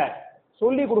பண்ணாங்க,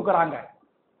 சொல்லி கொடுக்கறாங்க.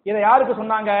 இதை யாருக்கு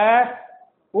சொன்னாங்க?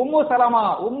 உம்மு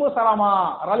சலமா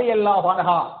ரலியல்லாஹு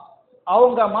அன்ஹா.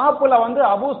 அவங்க மாப்புல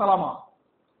அபூ சலமா,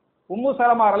 உம்மு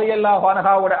சலமா ரலியல்லாஹு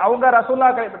அன்ஹாவோட அவங்க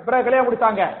ரசூலுல்லாஹ் பிறகு கல்யாணம்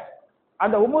முடித்தாங்க.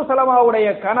 அந்த உம்மு சலமாவுடைய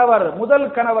கணவர், முதல்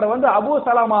கணவர் அபூ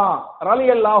சலமா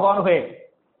ரலியல்லாஹு அன்ஹு.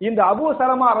 இந்த அபூ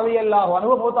சலமா ரலியல்லாஹு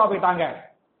அன்ஹு மௌத்தா போயிட்டாங்க.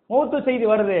 மௌத்து செய்தி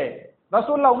வருது.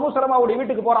 ரசூலுல்லாஹ் உம்மு சலமாவுடைய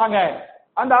வீட்டுக்கு போறாங்க.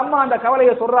 அந்த அம்மா அந்த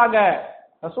கவலையை சொல்றாங்க.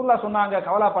 ரசூலுல்லாஹ் சொன்னாங்க,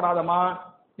 கவலைப்படாதம்மா,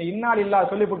 நீ இன்னா லில்லாஹ்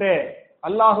சொல்லிவிட்டு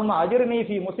அல்லாஹும்ம அஜிர்னி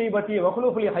ஃபீ முஸீபத்தி வ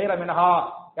குலிஃப் லீ கைர மின்ஹா,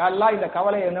 யா அல்லாஹ் இந்த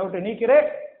கவலையை என்னை விட்டு நீக்கிரு,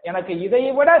 எனக்கு இதை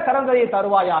விட சிறந்ததை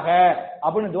தருவாயாக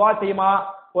அப்படின்னு துஆ செய்யுமா,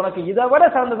 உனக்கு இதை விட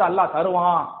சிறந்தது அல்லாஹ்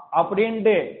தருவான்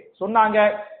அப்படின்ட்டு சொன்னாங்க.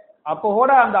 அப்போ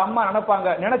கூட அந்த அம்மா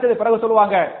நினைச்சது பிறகு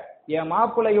சொல்லுவாங்க, என்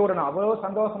மாப்பிள்ளையோட நான் அவ்வளவு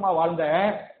சந்தோஷமா வாழ்ந்தேன்,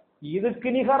 இதுக்கு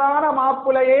நிகரான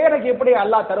மாப்பிள்ளையே எனக்கு எப்படி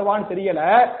அல்லாஹ் தருவான்னு தெரியல,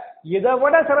 இதை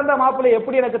விட சிறந்த மாப்பிள்ளை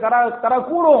எப்படி எனக்கு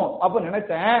தரக்கூடும் அப்படின்னு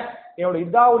நினைச்சேன். என்னோட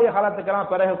இதாவுடைய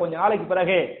காலத்துக்கெல்லாம் பிறகு கொஞ்ச நாளைக்கு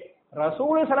பிறகு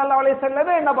ரசூல் ஸல்லல்லாஹு அலைஹி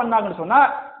வஸல்லம் என்ன பண்ணாங்கன்னு சொன்னா,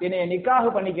 என்னைய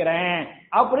நிக்காஹ் பண்ணிக்கிறேன்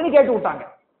அப்படின்னு கேட்டு விட்டாங்க.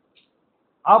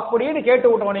 அப்படின்னு கேட்டு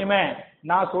விட்டவனையுமே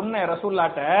நான் சொன்னேன்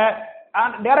ரசூல்லாட்ட,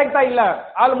 டைரக்டா இல்ல,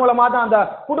 ஆள் மூலமா தான், அந்த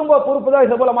குடும்ப பொறுப்பு தான்,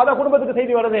 இது மூலமா தான் குடும்பத்துக்கு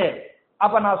செய்தி வருது.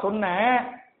 அப்ப நான் சொன்னேன்,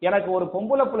 எனக்கு ஒரு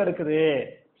பொம்புல புள்ள இருக்குது,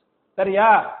 சரியா,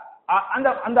 அந்த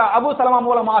அந்த அபு சலமா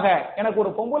மூலமாக எனக்கு ஒரு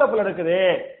பொம்புல புள்ள இருக்குது.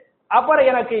 அப்புறம்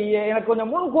எனக்கு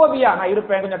கொஞ்சம் முன்கோபியா நான்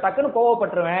இருப்பேன், கொஞ்சம் டக்குன்னு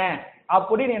கோவப்பட்டுருவேன்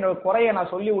அப்படின்னு என்னோட குறைய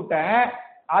நான் சொல்லி விட்டேன்.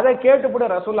 அதை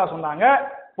கேட்டுப்பட்டு ரசூல்லா சொன்னாங்க,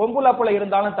 பொம்புல புள்ள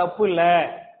இருந்தாலும் தப்பு இல்ல,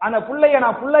 அந்த புள்ளைய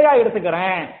நான் புள்ளையா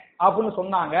எடுத்துக்கிறேன் அப்படின்னு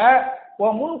சொன்னாங்க.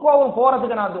 முன்கோபம்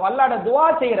போறதுக்கு நான் அல்லாஹ்ட்ட துஆ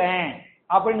செய்யறேன்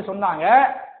அப்படின்னு சொன்னாங்க.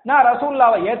 நான்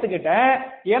ரசூல்லாவை ஏத்துக்கிட்டேன்.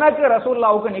 எனக்கு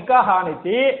ரசூல்லாவுக்கு நிக்காஹ்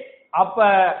ஆனிச்சு. அப்ப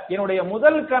என்னுடைய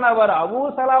முதல் கணவர் அபூ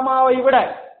சலமாவை விட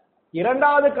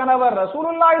இரண்டாவது கணவர்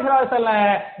ரசூலுல்லாஹி ஸல்லல்லாஹு அலைஹி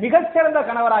வஸல்லம் மிகச்சிறந்த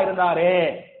கணவரா இருந்தாரு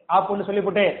அப்படின்னு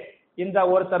சொல்லிவிட்டு, இந்த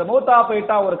ஒருத்தர் மௌத்தா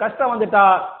போயிட்டா, ஒரு கஷ்டம் வந்துட்டா,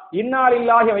 இன்னா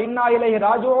லில்லாஹி வ இன்னா இலைஹி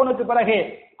ராஜிஊனுக்கு பிறகு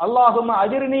அல்லாஹும்ம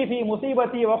அஜிர்னி ஃபீ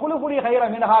முஸீபத்தி வ குலுஃபு லி கைர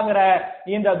மின்ஹாங்கிற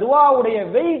இந்த துஆவுடைய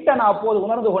வெயிட்டை நான் அப்போது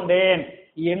உணர்ந்து கொண்டேன்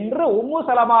என்று உம்மு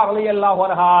சலமா ரலியல்லாஹு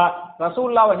அன்ஹா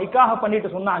ரசூலுல்லாஹ்வை நிக்காஹ்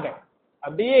பண்ணிட்டு சொன்னாங்க.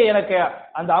 அப்படியே எனக்கு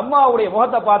அந்த அம்மாவுடைய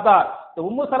முகத்தை பார்த்தா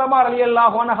உம்மு சலமா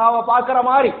ரலியல்லாஹு அன்ஹாவை பார்க்கிற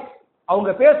மாதிரி, அவங்க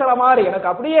பேசுற மாதிரி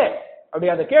எனக்கு அப்படியே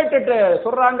அதை கேட்டுட்டு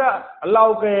சொல்றாங்க,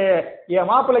 அல்லாஹ்வுக்கு என்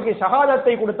மாப்பிளைக்கு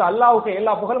ஷஹாதத்தை கொடுத்த அல்லாஹ்வுக்கு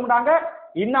எல்லா புகழும்டாங்க,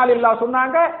 இன்னா லில்லாஹ்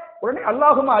சொன்னாங்க. உடனே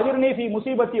அல்லாஹும்ம அஜிர்னி ஃபீ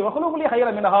முஸீபத்தி வ குலுஃபு லி கைர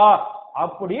மின்ஹா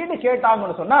அப்படின்னு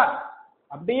கேட்டாங்கன்னு சொன்னா,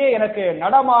 அப்படியே எனக்கு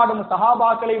நடமாடும்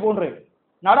சஹாபாக்களை போன்று,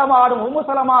 நடமாடும் உம்மு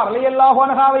சலமா ரலியல்லாஹு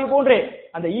அன்ஹாவை போன்று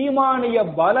அந்த ஈமானிய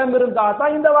பலம் இருந்தா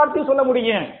தான் இந்த வார்த்தையை சொல்ல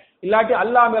முடியும். இல்லாட்டி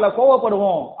அல்லாஹ் மேல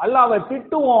கோவப்படுவோம், அல்லாஹ்வை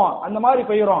திட்டுவோம், அந்த மாதிரி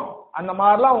போயிடும். அந்த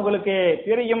மாதிரிலாம் உங்களுக்கு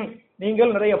தெரியும்,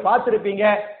 நீங்கள் நிறைய பார்த்திருப்பீங்க.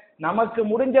 நமக்கு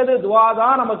முடிஞ்சது துஆ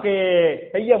தான் நமக்கு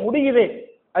செய்ய முடியுது.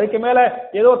 அதுக்கு மேல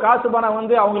ஏதோ காசு பணம்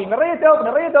அவங்களுக்கு நிறைய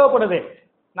தேவைப்படுது.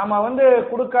 நம்ம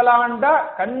கொடுக்கலான்டா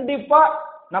கண்டிப்பா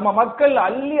நம்ம மக்கள்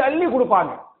அள்ளி அள்ளி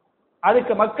கொடுப்பாங்க,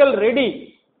 அதுக்கு மக்கள் ரெடி.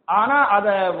 ஆனா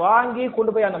அதை வாங்கி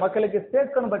கொண்டு போய் அந்த மக்களுக்கு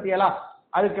சேர்க்கணும் பத்தியலா,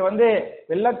 அதுக்கு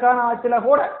வெள்ளக்கார ஆட்சியில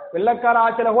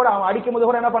கூட அவன் அடிக்கும்போது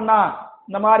கூட என்ன பண்ணா,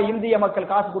 இந்த மாதிரி இந்திய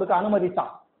மக்கள் காசு கொடுக்க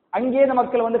அனுமதித்தான். அங்கேயே இந்த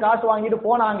மக்கள் காசு வாங்கிட்டு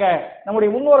போனாங்க. நம்முடைய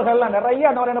முன்னோர்கள் நிறைய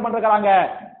அந்த மாதிரி என்ன பண்றாங்க,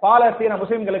 பாலஸ்தீன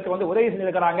முஸ்லிம்களுக்கு உதவி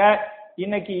செஞ்சிருக்கிறாங்க.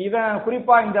 இன்னைக்கு இவன்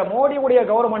குறிப்பா இந்த மோடியுடைய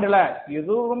கவர்மெண்ட்ல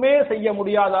எதுவுமே செய்ய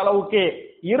முடியாத அளவுக்கு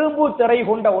இரும்பு திரை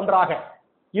கொண்ட ஒன்றாக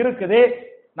இருக்குது.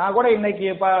 நான் கூட இன்னைக்கு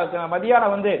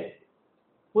மதியானம்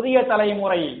புதிய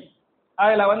தலைமுறை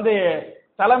அதுல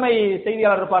தலைமை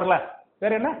செய்தியாளர் இருப்பார்ல,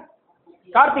 பேர் என்ன,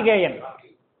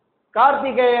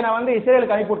 கார்த்திகேயனை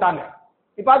இஸ்ரேலுக்கு அனுப்பிவிட்டாங்க.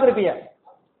 நீ பார்த்திருப்பீங்க.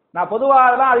 நான் பொதுவா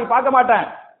அதெல்லாம் அதை பார்க்க மாட்டேன்.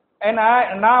 ஏன்னா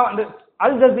நான்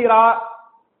அல் ஜசீரா,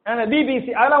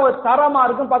 பிபிசி அதெல்லாம் ஒரு தரமா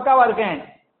இருக்கும், பக்காவா இருக்கேன்.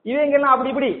 இவங்கெல்லாம்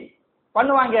அப்படி இப்படி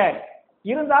பண்ணுவாங்க.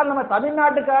 இருந்தாலும் நம்ம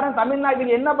தமிழ்நாட்டுக்காரன்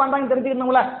தமிழ்நாட்டில் என்ன பண்றாங்கன்னு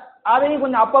தெரிஞ்சுக்கணும்ல, அதையும்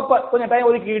கொஞ்சம் அப்பப்ப கொஞ்சம் டைம்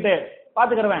ஒதுக்கிக்கிட்டு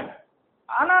பாத்துக்கிடுவேன்.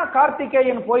 ஆனா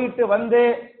கார்த்திகேயன் போயிட்டு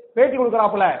பேட்டி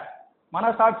கொடுக்குறாப்புல,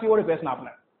 மனசாட்சியோடு பேசினாப்புல.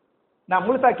 நான்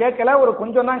முழுசா கேட்கல, ஒரு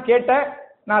கொஞ்சம் தான் கேட்டேன்.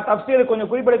 நான் தப்சீர் கொஞ்சம்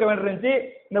குறிப்பெடுக்க வேண்டியிருந்துச்சு.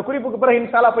 இந்த குறிப்புக்கு பிறகு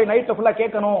இன்ஷால்லா போய் நைட்ல ஃபுல்லா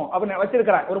கேட்கணும் அப்படின்னு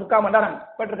வச்சிருக்கிறேன். ஒரு 3/4 மணி நேரம்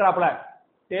கேட்டிருக்கிறாப்புல.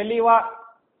 தெளிவா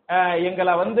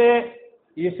எங்களை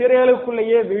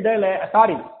இஸ்ரேலுக்குள்ளேயே விடல,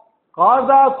 சாரி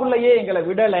காசாக்குள்ளேயே எங்களை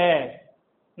விடல.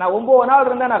 நான் 9 நாள்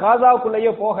இருந்தேன், நான்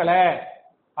காசாவுக்குள்ளேயே போகல.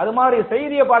 அது மாதிரி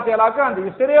செய்தியை பார்த்தீங்களாக்க அந்த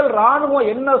இஸ்ரேல் ராணுவம்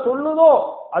என்ன சொல்லுதோ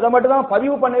அதை மட்டும் தான்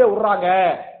பதிவு பண்ணவே விடுறாங்க.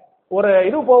 ஒரு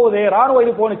இது போகுது, ராணுவ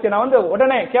இது போனுச்சு, நான்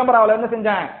உடனே கேமராவில் என்ன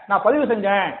செஞ்சேன், நான் பதிவு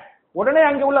செஞ்சேன். உடனே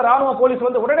அங்கே உள்ள ராணுவ போலீஸ்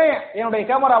உடனே என்னுடைய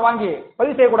கேமரா வாங்கி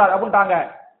பதிவு செய்யக்கூடாது அப்படின்ட்டாங்க.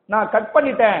 நான் கட்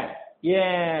பண்ணிட்டேன்.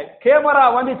 என் கேமரா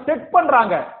செக்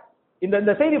பண்றாங்க.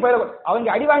 இந்த செய்தி அவங்க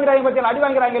அடி வாங்குறாங்க பத்தி, அடி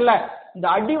வாங்குறாங்க இல்ல, இந்த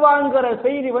அடி வாங்குற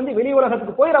செய்தி வெளி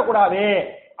உலகத்துக்கு போயிடக்கூடாது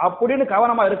அப்படின்னு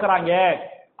கவனமா இருக்கிறாங்க.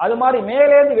 அது மாதிரி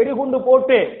மேலே இருந்து வெடிகுண்டு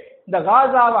போட்டு இந்த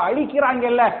காசாவை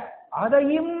அழிக்கிறாங்கல்ல,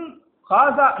 அதையும்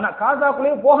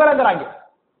காசாக்குள்ளேயே போகலங்கிறாங்க.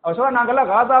 அவர் சொல்ல,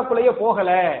 நாங்கெல்லாம் காசாக்குள்ளேயே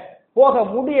போக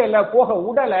முடியல, போக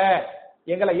விடல.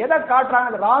 எங்களை எதை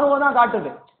காட்டுறாங்க, ராணுவம் தான் காட்டுது.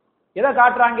 எதை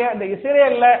காட்டுறாங்க, இந்த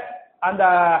இஸ்ரேல்ல அந்த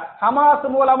ஹமாஸ்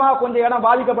மூலமா கொஞ்சம் இடம்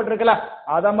பாதிக்கப்பட்டிருக்குல்ல,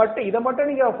 இதை மட்டும்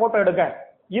நீங்க போட்டோ எடுங்க,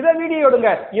 இதை வீடியோ எடுங்க,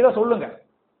 இதை சொல்லுங்க,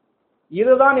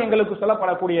 இதுதான் எங்களுக்கு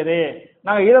சொல்லப்படக்கூடியது,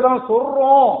 நாங்க இதை தான்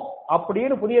சொல்றோம்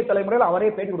அப்படின்னு புதிய தலைமுறையில் அவரே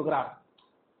பேட்டி கொடுக்கிறார்.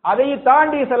 அதை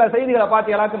தாண்டி சில செய்திகளை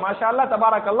பார்த்தீங்களாக்கு மாஷா அல்லாஹ்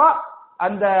தபாரக்கல்லாஹ்,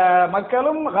 அந்த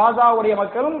மக்களும் காசாவுடைய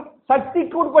மக்களும்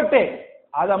சக்திக்கு உட்பட்டு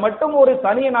அதை மட்டும் ஒரு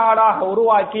தனி நாடாக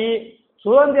உருவாக்கி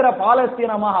சுதந்திர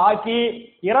பாலஸ்தீனமாக ஆக்கி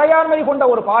இறையாண்மை கொண்ட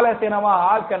ஒரு பாலஸ்தீனமாக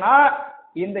ஆக்கினா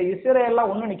இந்த இஸ்ரேல்லாம்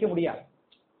ஒன்னும் நிக்க முடியாது.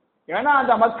 ஏன்னா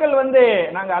அந்த மக்கள்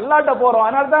நாங்க அல்லாட்ட போறோம்,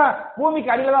 அதனால தான்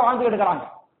பூமிக்கு அடியில தான் வாழ்ந்துகிட்டு இருக்கிறாங்க.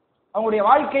 அவங்களுடைய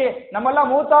வாழ்க்கை நம்ம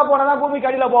எல்லாம் மூத்தா போனதான் பூமிக்கு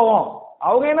அடியில போவோம்.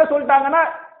 அவங்க என்ன சொல்லிட்டாங்கன்னா,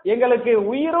 எங்களுக்கு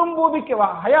உயிரும் பூமிக்கு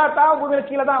ஹயாத்தா பூமிக்கு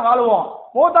கீழே தான் வாழுவோம்,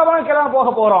 மூத்தா போன கீழே தான் போக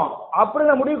போறோம்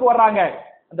அப்படிங்கிற முடிவுக்கு வர்றாங்க.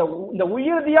 இந்த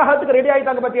உயிர் தியாகத்துக்கு ரெடி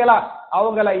ஆயிட்டாங்க பத்தியலா,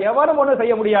 அவங்கள எவரும் ஒண்ணும்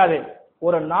செய்ய முடியாது.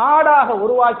 ஒரு நாடாக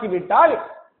உருவாக்கி விட்டால்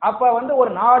அப்ப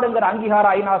ஒரு நாடுங்கிற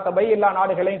அங்கீகாரம் ஐநா சபை எல்லா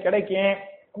நாடுகளையும் கிடைக்கும்.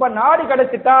 அப்ப நாடு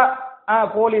கிடைச்சிட்டா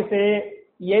போலீஸ்,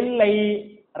 எல்லை,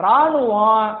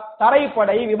 ராணுவம்,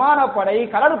 தரைப்படை, விமானப்படை,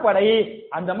 கடற்படை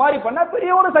அந்த மாதிரி பண்ண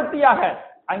பெரிய ஒரு சக்தியாக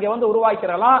அங்க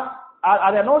உருவாக்கிறலாம்.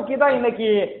 அதை நோக்கி தான் இன்னைக்கு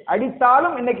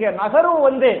அடித்தாலும் இன்னைக்கு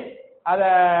நகரும் அத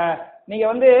நீங்க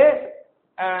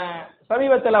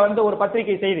சமீபத்தில் ஒரு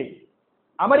பத்திரிகை செய்தி,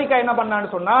 அமெரிக்கா என்ன பண்ணான்னு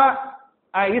சொன்னா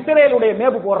இஸ்ரேலுடைய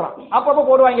மேப்பு போடுறான். அப்பப்ப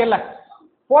போடுவாங்க இல்ல,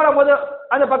 போடும்போது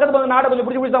அந்த பக்கத்து நாடை கொஞ்சம்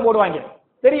பிடிச்சி தான் போடுவாங்க.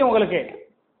 தெரியும் உங்களுக்கு,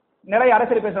 நிறைய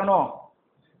அரசியல் பேசணும்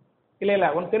இல்ல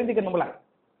ஒன்னு தெரிஞ்சுக்கணும்ல.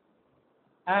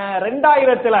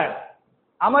 2000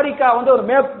 அமெரிக்கா ஒரு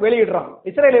மேப் வெளியிடுறான்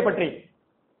இஸ்ரேலை பற்றி.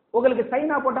 உங்களுக்கு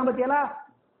சைனா போட்டான் பத்தியலா,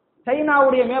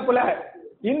 சைனாவுடைய மேப்ல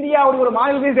இந்தியாவுடைய ஒரு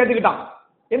மாநிலத்தையும் சேர்த்துக்கிட்டான்.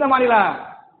 எந்த மாநிலம்?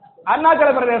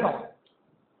 அருணாச்சல பிரதேசம்.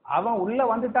 அவன் உள்ள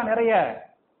வந்துட்டான்.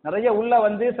 நிறைய உள்ள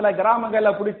சில கிராமங்கள்ல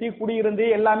பிடிச்சி குடியிருந்து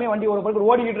எல்லாமே வண்டி ஒரு பக்கம்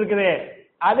ஓடிக்கிட்டு இருக்குது.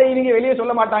 அதை இவங்க வெளியே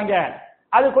சொல்ல மாட்டாங்க,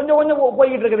 அது கொஞ்சம் கொஞ்சம்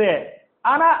போய்கிட்டு இருக்குது.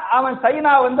 ஆனா அவன்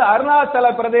சைனா அருணாச்சல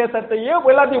பிரதேசத்தையே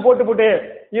எல்லாத்தையும் போட்டு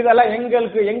இதெல்லாம்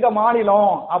எங்களுக்கு எங்க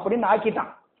மாநிலம் அப்படின்னு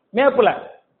ஆக்கிட்டான் மேப்புல.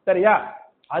 சரியா?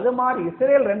 அது மாதிரி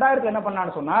இஸ்ரேல் 2000 என்ன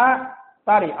பண்ணான்னு சொன்னா,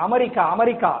 அமெரிக்கா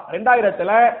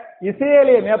 2000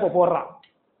 இஸ்ரேலிய மேப்பு போடுறான்.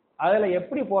 அதுல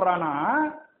எப்படி போடுறான்னா,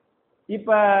 இப்ப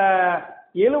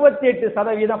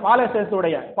 78%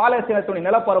 பாலஸ்தீனத்துடைய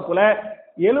நிலப்பரப்புல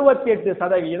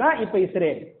 78% இப்ப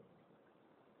இஸ்ரேல்,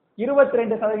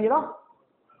 22%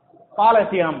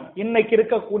 பாலஸ்தீனம் இன்னைக்கு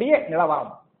இருக்கக்கூடிய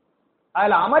நிலவரம்.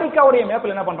 அதுல அமெரிக்காவுடைய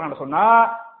மேப்ல என்ன பண்றான்னு சொன்னா,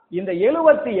 இந்த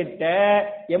 78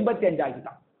 85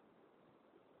 ஆகிட்டான்.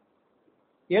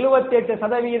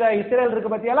 78% இஸ்ரேல்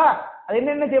இருக்கு பத்தியாலா, அது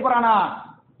என்ன செய்ய போறானா,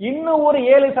 இன்னும் ஒரு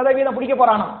 7% பிடிக்க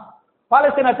போறானா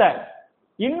பாலஸ்தீனத்தை.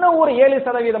 இன்னும் ஒரு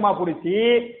 7% பிடிச்சி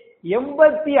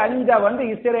 85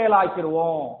 இஸ்ரேல்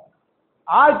ஆக்கிடுவோம்.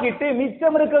 ஆக்கிட்டு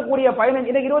மிச்சம் இருக்கக்கூடிய 15,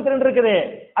 இன்னைக்கு 22 இருக்குது,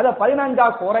 அதை 15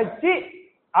 குறைச்சி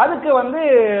அதுக்கு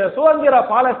சுதந்திர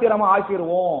பாலஸ்தீனமா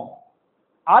ஆக்கிடுவோம்.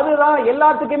 அதுதான்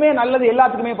எல்லாத்துக்குமே நல்லது,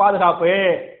 எல்லாத்துக்குமே பாதுகாப்பு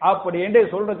அப்படின்னு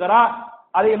சொல்றான்.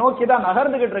 அதை நோக்கி தான்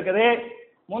நகர்ந்துகிட்டு இருக்குது.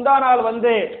 முந்தா நாள்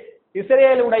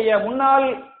இஸ்ரேலுடைய முன்னாள்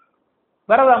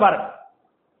பிரதமர்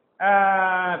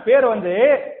பேர்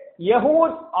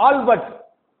யஹூத் ஆல்பர்ட்.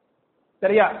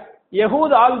 சரியா?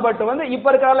 யஹூத் ஆல்பர்ட் இப்ப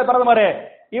இருக்கிற பிரதமர்,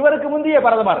 இவருக்கு முந்தைய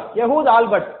பிரதமர் யஹூத்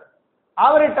ஆல்பர்ட்.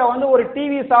 அவர்கிட்ட ஒரு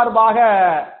டிவி சார்பாக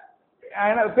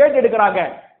பேட்டி எடுக்கிறாங்க.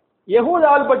 யஹூத்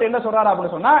ஆல்பர்ட் என்ன சொல்றாரு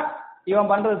அப்படின்னு சொன்னா, இவன்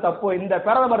பண்றது தப்பு, இந்த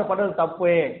பிரதமர் பண்றது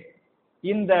தப்பு,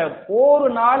 இந்த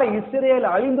போருனால இஸ்ரேல்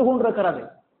அழிந்து கொண்டிருக்கிறது,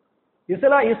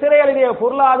 இஸ்ரேலுடைய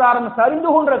பொருளாதாரம் சரிந்து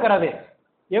கொண்டிருக்கிறது,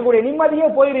 எங்களுடைய நிம்மதியே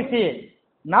போயிருச்சு.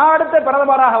 நான் அடுத்த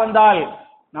பிரதமராக வந்தால்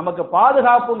நமக்கு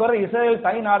பாதுகாப்புங்கிறது இஸ்ரேல்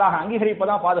தனி நாடாக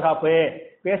அங்கீகரிப்பதான் பாதுகாப்பு,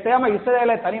 பேசாம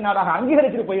இஸ்ரேலை தனி நாடாக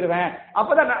அங்கீகரிச்சுட்டு போயிருவேன்.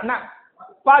 அப்பதான்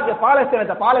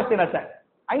பாலஸ்தீனத்தை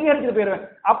அங்கீகரிச்சுட்டு போயிருவேன்.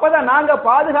 அப்பதான் நாங்க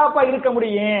பாதுகாப்பா இருக்க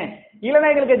முடியும்.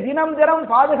 இல்லைன்னா எங்களுக்கு தினம் தினம்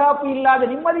பாதுகாப்பு இல்லாத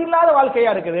நிம்மதி இல்லாத வாழ்க்கையா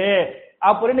இருக்குது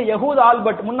அப்படின்னு யஹூத்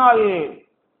ஆல்பர்ட் முன்னாள்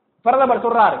பிரதமர்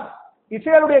சொல்றாரு.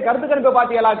 இஸ்ரேலுடைய கருத்து கணிப்பை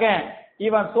பாத்தீங்களாக்க,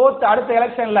 இவன் தோத்து அடுத்த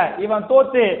எலெக்ஷன்ல இவன்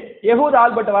தோத்து யஹூத்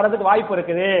ஆல்பர்ட் வர்றதுக்கு வாய்ப்பு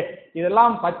இருக்குது.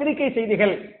 இதெல்லாம் பத்திரிகை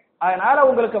செய்திகள், அதனால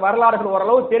உங்களுக்கு வரலாறுகள்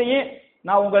ஓரளவு தெரியும்.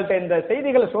 நான் உங்கள்கிட்ட இந்த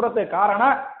செய்திகள் சொல்றதுக்கு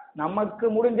காரணம், நமக்கு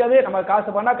முடிஞ்சது நம்ம காசு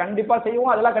பண்ணா கண்டிப்பா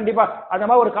செய்வோம். அதெல்லாம் கண்டிப்பா அந்த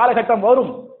மாதிரி ஒரு காலகட்டம்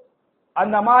வரும்.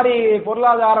 அந்த மாதிரி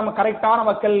பொருளாதாரம் கரெக்டான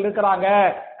மக்கள் இருக்கிறாங்க,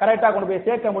 கரெக்டா கொண்டு போய்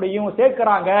சேர்க்க முடியும்,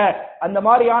 சேர்க்கிறாங்க. அந்த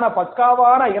மாதிரியான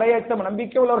பக்காவான இரையச்சம்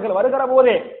நம்பிக்கை உள்ளவர்கள் வருகிற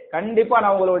போது கண்டிப்பா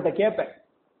நான் உங்கள்கிட்ட கேட்பேன்.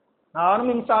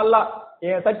 நானும் இன்ஷா அல்லாஹ்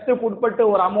என் சக்திக்கு உட்பட்டு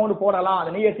ஒரு அமௌண்ட் போடலாம்,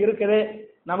 அது நியத்து இருக்குது.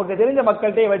 நமக்கு தெரிஞ்ச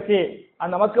மக்கள்கிட்டே வச்சு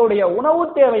அந்த மக்களுடைய உணவு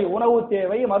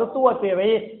தேவை, மருத்துவ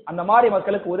தேவை, அந்த மாதிரி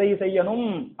மக்களுக்கு உதவி செய்யணும்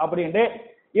அப்படின்ட்டு.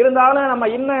 இருந்தாலும் நம்ம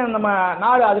இன்னும் நம்ம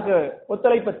நாடு அதுக்கு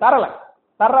ஒத்துழைப்பு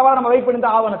தர்றவா நம்ம வெயிட் பண்ணி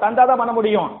தான் ஆகணும், தந்தாதான் பண்ண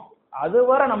முடியும்.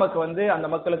 அதுவரை நமக்கு அந்த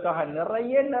மக்களுக்காக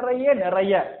நிறைய நிறைய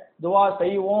நிறைய துவா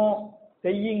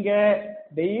செய்யுங்க,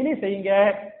 டெய்லி செய்யுங்க.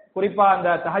 குறிப்பா அந்த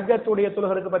தஹஜ்ஜத்துடைய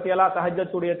தொழுகைக்கு பத்தியெல்லாம்,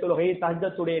 தஹஜ்ஜத்துடைய தொழுகை,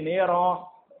 தஹஜ்ஜத்துடைய நேரம்,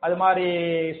 அது மாதிரி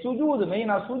சுஜூது,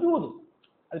 மெயினா சுஜூது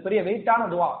அது பெரிய வெயிட்டான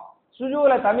துவா.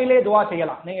 சுஜூல தமிழே துவா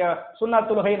செய்யலாம். நீங்க சுன்னத்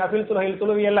தொழுகை, நஃபில் தொழுகை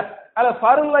தொழுவியல்ல, அதுல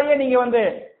ஃபர்லையே நீங்க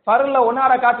ஃபர்ல 1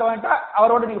 ரக்காத் வந்துட்டா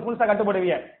அவரோட நீங்க புதுசா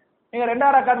கட்டுப்படுவீங்க. நீங்க 2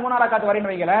 ரக்காத் 3 ரக்காத்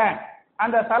வரீன்னு வைங்களேன்,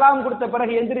 அந்த சலாம் கொடுத்த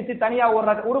பிறகு எந்திரிச்சு தனியா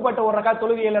உருப்பட்ட ஒரு ரக்கா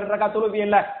தொழுவியல் 2 ரக்கா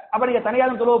தொழுவியல்ல, அப்ப நீங்க தனியா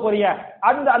தான் தொழுவ போறீங்க.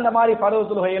 அந்த மாதிரி பரவு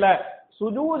தொழுகையில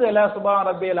சுஜூதுல சுபான்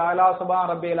ரப்பியல் அலா சுபான்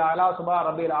ரப்பியல் அலா சுபான்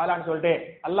ரப்பியல் அலான்னு சொல்லிட்டு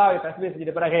அல்லாஹ்வை தஸ்பீஹ்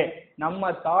செஞ்சிட்ட பிறகு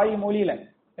நம்ம தாய்மொழியில,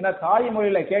 ஏன்னா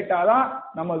தாய்மொழியில கேட்டாதான்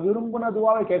நம்ம விரும்பின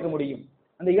துஆவை கேட்க முடியும்,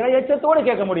 அந்த இறையச்சத்தோடு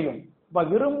கேட்க முடியும். இப்ப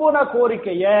விரும்பின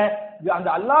கோரிக்கைய அந்த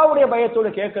அல்லாஹ்வுடைய பயத்தோடு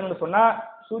கேட்கணும்னு சொன்னா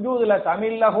சுஜூதுல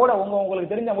தமிழ்ல கூட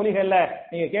உங்களுக்கு தெரிஞ்ச மொழிகள்ல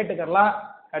நீங்க கேட்டுக்கலாம்.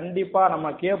 கண்டிப்பா நம்ம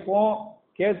கேட்போம்,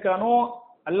 கேட்கணும்.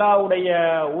 அல்லாஹ்வுடைய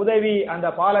உதவி அந்த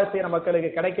பாலஸ்தீன மக்களுக்கு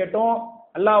கிடைக்கட்டும்.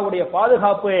 அல்லாஹ்வுடைய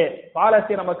பாதுகாப்பு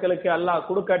பாலஸ்தீன மக்களுக்கு அல்லாஹ்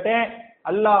கொடுக்கட்டும்.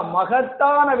 அல்லாஹ்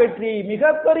மகத்தான வெற்றி,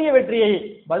 மிகப்பெரிய வெற்றியை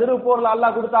பத்ரு போர்ல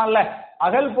அல்லாஹ் கொடுத்தான்ல,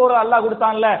 அகல் போர் அல்லாஹ்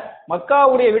கொடுத்தான்ல,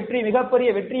 மக்காவுடைய வெற்றி மிகப்பெரிய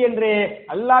வெற்றி என்று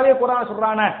அல்லாஹ்வே குர்ஆன்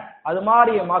சொல்றானே, அது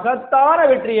மாதிரி மகத்தான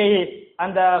வெற்றியை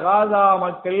அந்த காசா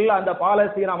மக்கள், அந்த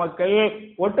பாலஸ்தீன மக்கள்,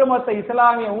 ஒட்டுமொத்த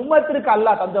இஸ்லாமிய உம்மத்திற்கு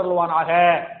அல்லாஹ் தந்தருள்வானாக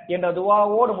என்ற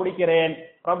துஆவோடு முடிக்கிறேன்.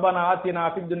 ரப்பனா ஆத்தினா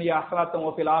ஃபித் துன்யா ஹஸனத்தன்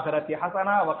வ ஃபில் ஆখিরাতি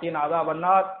ஹஸனா வ கீனா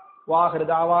அஸாபன்னார். வாஹிரு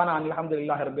தஅவானா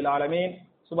அல்ஹம்துலில்லாஹி ரப்பில் ஆலமீன்.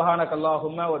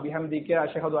 சுப்ஹானக்கல்லாஹும்ம வ பிஹம்திக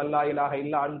அஷ்ஹது அல்லா இலாஹா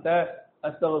இல்லா அன்த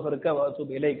அஸ்தக்ஃபிருக வ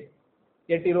அத்தூபு இலைக்.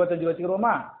 8:25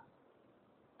 வச்சுக்கிறோமா?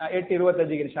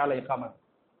 8:25 இன்ஷா அல்லாஹ் இகாமத்.